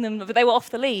walking them, but they were off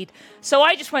the lead. So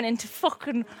I just went into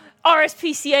fucking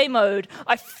RSPCA mode.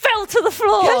 I fell to the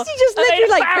floor. Kirsty just literally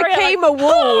like became a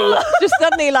wall. Just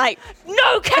suddenly like,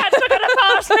 no cats are going to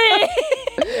pass me.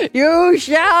 You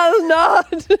shall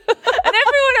not. And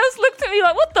everyone else looked at me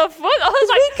like, what the fuck? I was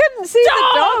like, we couldn't see the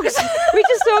dogs. We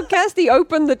just saw Kirsty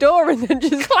open the door and then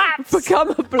just become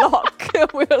a block.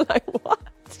 We were like, what?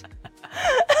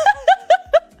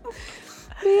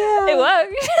 It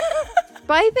worked.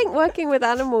 But I think working with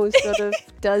animals sort of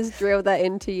does drill that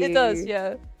into you. It does,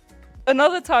 yeah.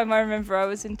 Another time I remember I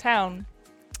was in town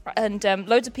and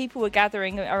loads of people were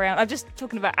gathering around. I'm just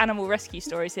talking about animal rescue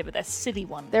stories here, but they're silly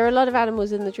ones. There are a lot of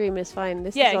animals in the dream. It's fine.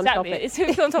 This is on topic.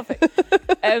 It's on topic.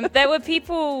 There were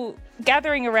people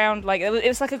gathering around, like it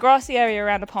was like a grassy area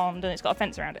around a pond and it's got a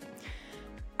fence around it.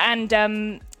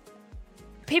 And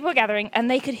people were gathering and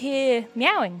they could hear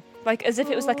meowing, like as if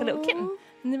it was like a little kitten.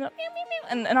 And they were like, meow, meow,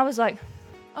 meow. And I was like,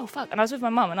 oh, fuck. And I was with my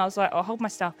mum and I was like, oh, hold my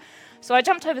stuff. So I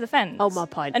jumped over the fence. Oh, my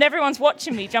pint. And everyone's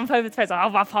watching me jump over the fence. Like, oh,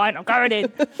 my pint, I'm going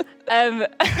in. And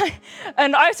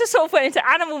I just sort of went into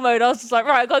animal mode. I was just like,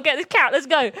 right, I've got to get this cat. Let's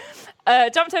go.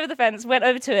 Jumped over the fence, went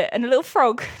over to it, and a little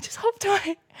frog just hopped on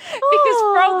it. Because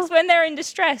frogs, when they're in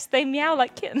distress, they meow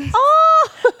like kittens. Oh!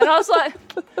 And I was like,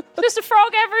 just a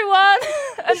frog, everyone.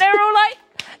 And they were all like,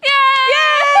 yay!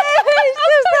 Yay! It's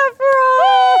just a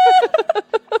frog!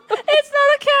 It's not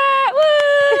a cat! Woo!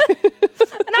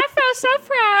 And I felt so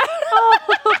proud.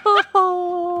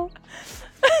 Oh.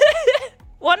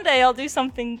 One day I'll do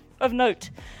something of note.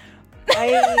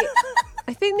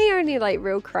 I think the only like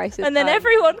real crisis. And then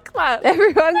everyone claps.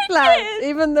 Everyone claps,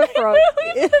 even the frog.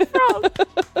 Even the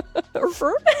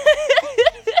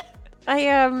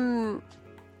frog.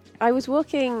 I was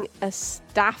walking a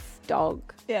staff dog.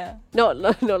 Yeah. Not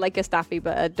like a staffy,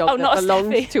 but a dog that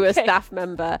belonged to a staff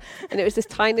member. And it was this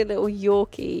tiny little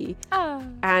Yorkie. Oh.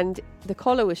 And the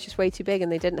collar was just way too big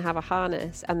and they didn't have a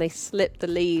harness. And they slipped the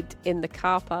lead in the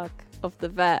car park of the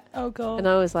vet. Oh, God. And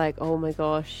I was like, oh, my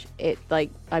gosh.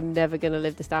 I'm never going to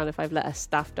live this down if I've let a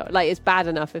staff dog. Like, it's bad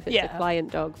enough if it's a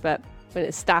client dog, but when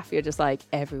it's staff, you're just like,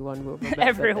 everyone will remember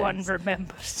Everyone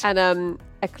remembers. And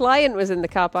a client was in the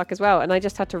car park as well, and I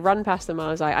just had to run past them. I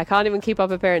was like, I can't even keep up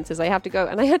appearances. I have to go.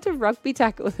 And I had to rugby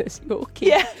tackle this Yorkie.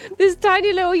 Yeah. This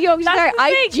tiny little Yorkie.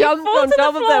 I jumped on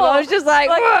top of them. I was just like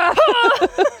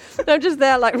I'm just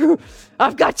there like,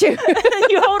 I've got you.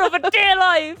 You hold up a dear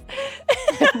life.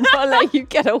 Not let you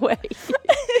get away.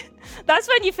 That's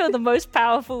when you feel the most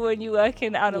powerful, when you work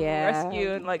in animal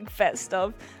rescue and like vet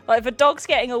stuff. Like if a dog's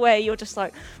getting away, you're just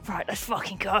like, right, let's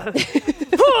fucking go.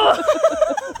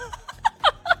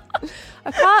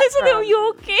 It's a little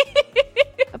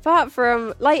Yorkie. Apart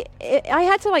from I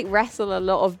had to like wrestle a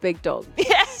lot of big dogs.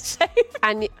 Yes.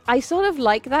 And I sort of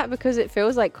like that because it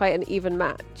feels like quite an even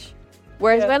match.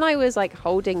 Whereas when I was like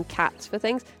holding cats for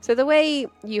things, so the way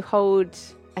you hold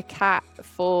a cat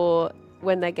for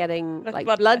when they're getting like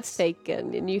blood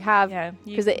taken, and you have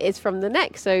because it is from the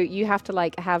neck, so you have to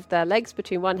like have their legs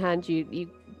between one hand, you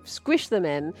squish them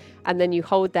in, and then you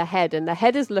hold their head, and the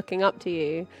head is looking up to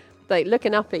you, like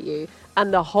looking up at you,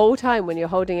 and the whole time when you're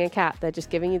holding a cat, they're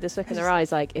just giving you this look in their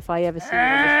eyes like, if I ever see you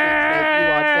on the street,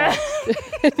 you are dead.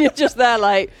 And you're just there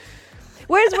like.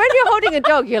 Whereas when you're holding a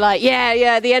dog, you're like, yeah,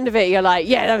 at the end of it, you're like,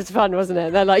 yeah, that was fun, wasn't it?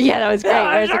 And they're like, yeah, that was great.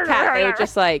 Whereas a cat, they were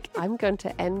just like, I'm going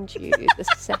to end you the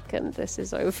second this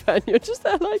is over. And you're just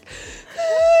there like...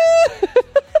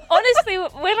 Honestly,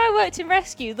 when I worked in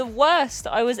rescue, the worst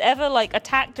I was ever like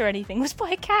attacked or anything was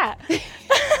by a cat.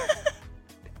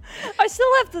 I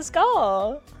still have the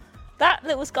scar. That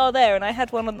little scar there, and I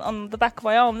had one on the back of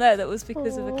my arm there that was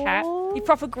because of a cat. He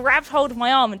proper grabbed hold of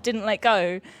my arm and didn't let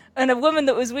go. And a woman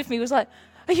that was with me was like,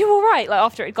 are you all right? Like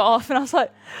after it got off, and I was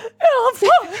like, yeah, I'm fine.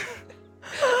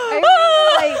 I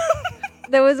remember,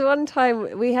 like, there was one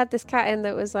time we had this cat in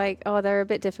that was like, oh, they're a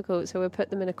bit difficult, so we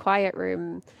put them in a quiet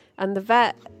room. And the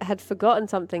vet had forgotten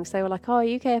something, so they were like, oh, are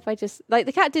you okay if I just... Like,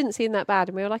 the cat didn't seem that bad,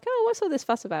 and we were like, oh, what's all this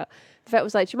fuss about? The vet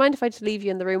was like, do you mind if I just leave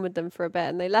you in the room with them for a bit?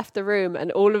 And they left the room,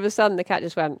 and all of a sudden, the cat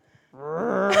just went... And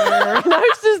I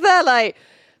was just there like,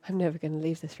 I'm never going to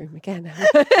leave this room again.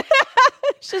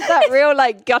 It's just that real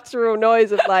like guttural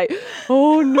noise of like,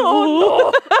 oh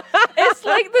no. It's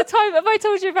like the time, have I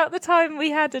told you about the time we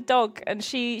had a dog and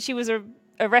she was a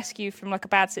rescue from like a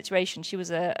bad situation.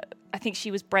 I think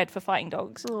she was bred for fighting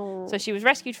dogs. Oh. So she was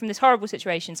rescued from this horrible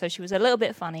situation. So she was a little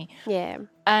bit funny. Yeah.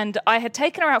 And I had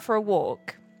taken her out for a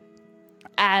walk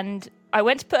and I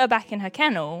went to put her back in her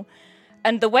kennel.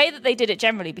 And the way that they did it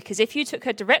generally, because if you took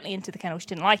her directly into the kennel, she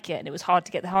didn't like it and it was hard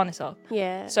to get the harness off.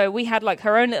 Yeah. So we had like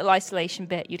her own little isolation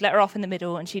bit. You'd let her off in the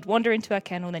middle and she'd wander into her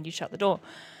kennel and then you'd shut the door.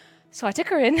 So I took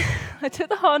her in, I took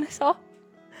the harness off,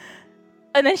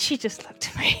 and then she just looked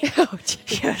at me. Oh,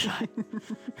 she was like,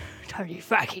 don't you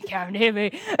fucking come near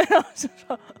me. And I was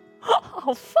like,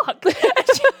 oh, fuck. And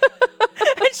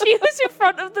she was in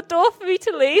front of the door for me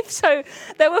to leave. So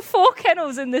there were 4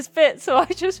 kennels in this bit. So I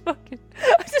just went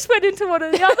into one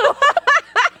of the other ones.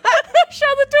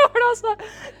 Shut the door and I was like,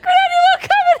 could anyone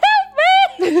come and help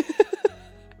me?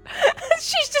 And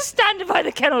she's just standing by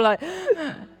the kennel like,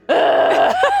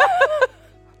 oh,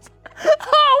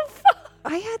 fuck.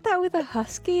 I had that with a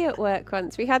husky at work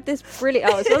once. We had this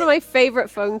brilliant... Oh, it's one of my favourite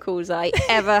phone calls that I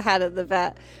ever had at the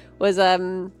vet. Was,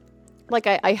 like,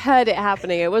 I heard it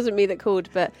happening. It wasn't me that called,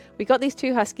 but we got these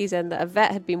 2 huskies in that a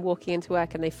vet had been walking into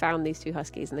work and they found these 2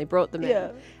 huskies and they brought them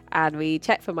in. And we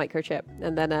checked for microchip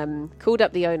and then called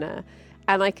up the owner.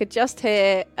 And I could just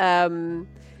hear...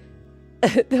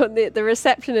 the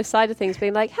receptionist side of things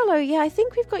being like, hello, yeah, I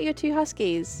think we've got your 2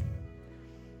 huskies.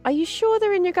 Are you sure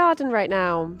they're in your garden right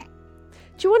now?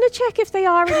 Do you want to check if they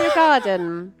are in your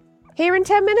garden? Here in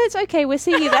 10 minutes? Okay, we'll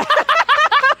see you there.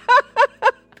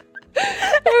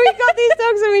 And we got these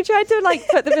dogs and we tried to like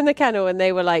put them in the kennel and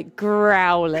they were like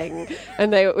growling.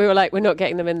 And we were like, we're not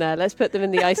getting them in there. Let's put them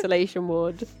in the isolation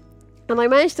ward. And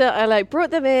I brought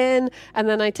them in and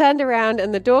then I turned around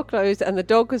and the door closed and the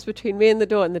dog was between me and the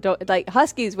door. And the dog, like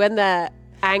huskies, when they're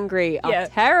angry, are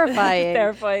terrifying.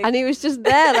 Terrifying. And he was just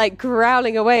there like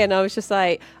growling away. And I was just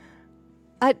like,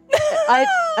 how do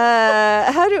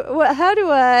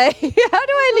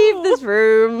I leave this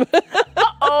room?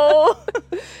 Oh,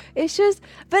 it's just,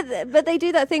 but they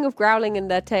do that thing of growling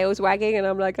and their tails wagging, and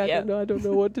I'm like, I don't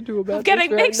know what to do about I'm getting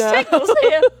this right mixed now. signals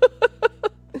here.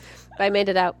 But I made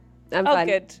it out. I'm Oh, fine.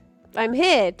 good. I'm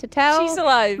here to tell She's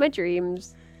alive. my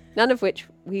dreams, none of which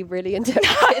we really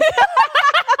interpreted.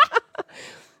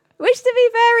 Which, to be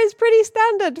fair, is pretty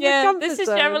standard for Yeah, Comfort this is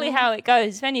Zone. generally how it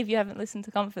goes. If any of you haven't listened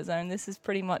to Comfort Zone, this is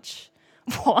pretty much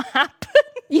what happened.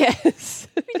 Yes.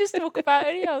 We just talk about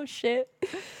any old shit.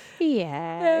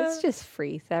 Yeah, it's just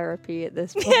free therapy at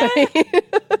this point. Yeah.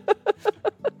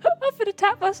 I've been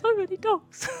attacked by so many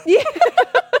dogs. Yeah.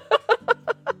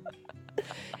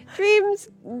 Dreams,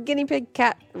 guinea pig,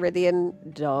 cat, Rithian,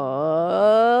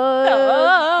 dog,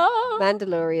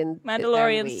 Mandalorian,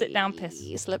 sit down piss.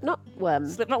 Slipknot, worm.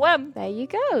 Slipknot worm. There you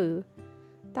go.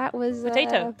 That was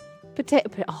Potato.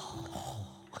 Oh.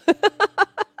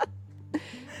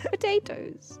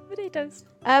 Potatoes.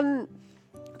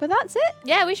 But that's it.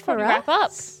 Yeah, we should probably for wrap up.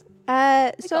 us. We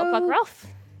got to So bugger off.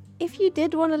 if you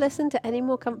did want to listen to any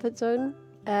more Comfort Zone,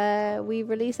 we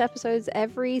release episodes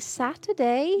every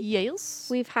Saturday. Yes.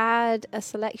 We've had a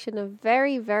selection of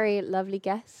very, very lovely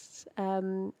guests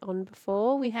on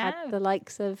before. We've had have. the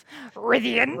likes of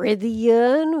Rithian.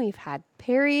 We've had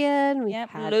Pyrian, we've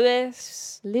had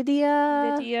Lewis.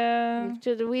 Lydia.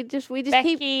 We just keep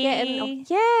Becky. getting.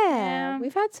 Yeah.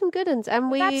 We've had some good ones, and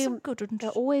we That's some good ones.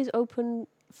 are always open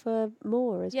for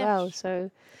more as Yes. well. So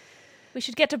We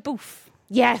should get a boof.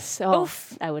 yes,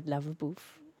 Boof. I would love a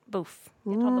boof. Boof.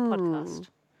 Get on the podcast.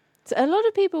 So a lot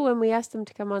of people, when we ask them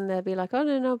to come on, they'll be like, "Oh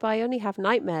no, but I only have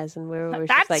nightmares," and we're always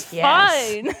That's just like,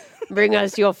 "Yes, fine. bring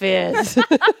us your fears."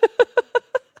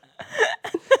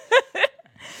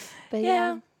 But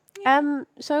yeah.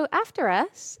 So after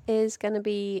us is going to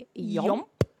be Yomp.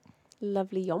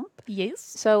 Lovely Yomp. Yes.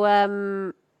 So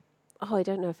I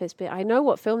don't know if it's been. I know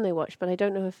what film they watched, but I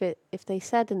don't know if they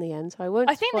said in the end. So I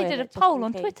won't. I think they spoil did a it, just poll in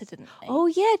on case. Twitter, didn't they? Oh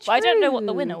yeah, true. But I don't know what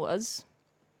the winner was.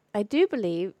 I do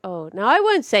believe. Oh no, I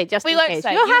won't say. Just We in won't case.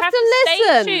 say. You'll You have to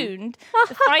listen. Stay tuned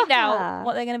to find out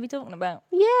what they're going to be talking about.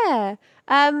 Yeah.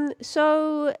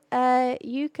 So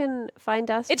you can find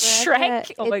us. It's wherever-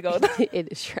 Shrek. Oh my God. It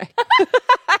is Shrek.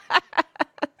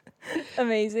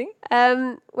 Amazing.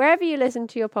 Wherever you listen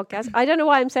to your podcast. I don't know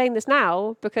why I'm saying this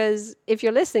now, because if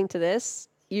you're listening to this,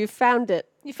 you found it.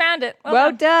 You found it.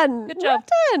 Well done. Good job. Well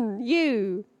done.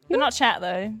 You. But not chat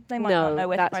though. They might No, not know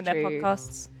where to that's find their true.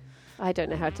 podcasts. I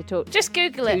don't know how to talk. Just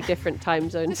Google two it. different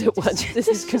time zones at once. This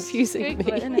is confusing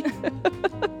Google it, me.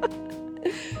 innit?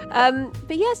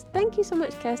 But yes, thank you so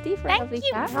much, Kirsty, for a lovely Thank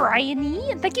you, chat.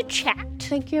 Bryony, and thank you, chat.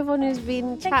 Thank you, everyone who's been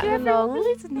Thank you, chatting everyone, along. for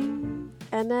listening.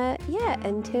 And yeah,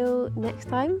 until next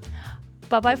time.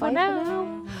 Bye-bye for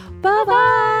now.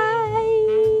 Bye-bye.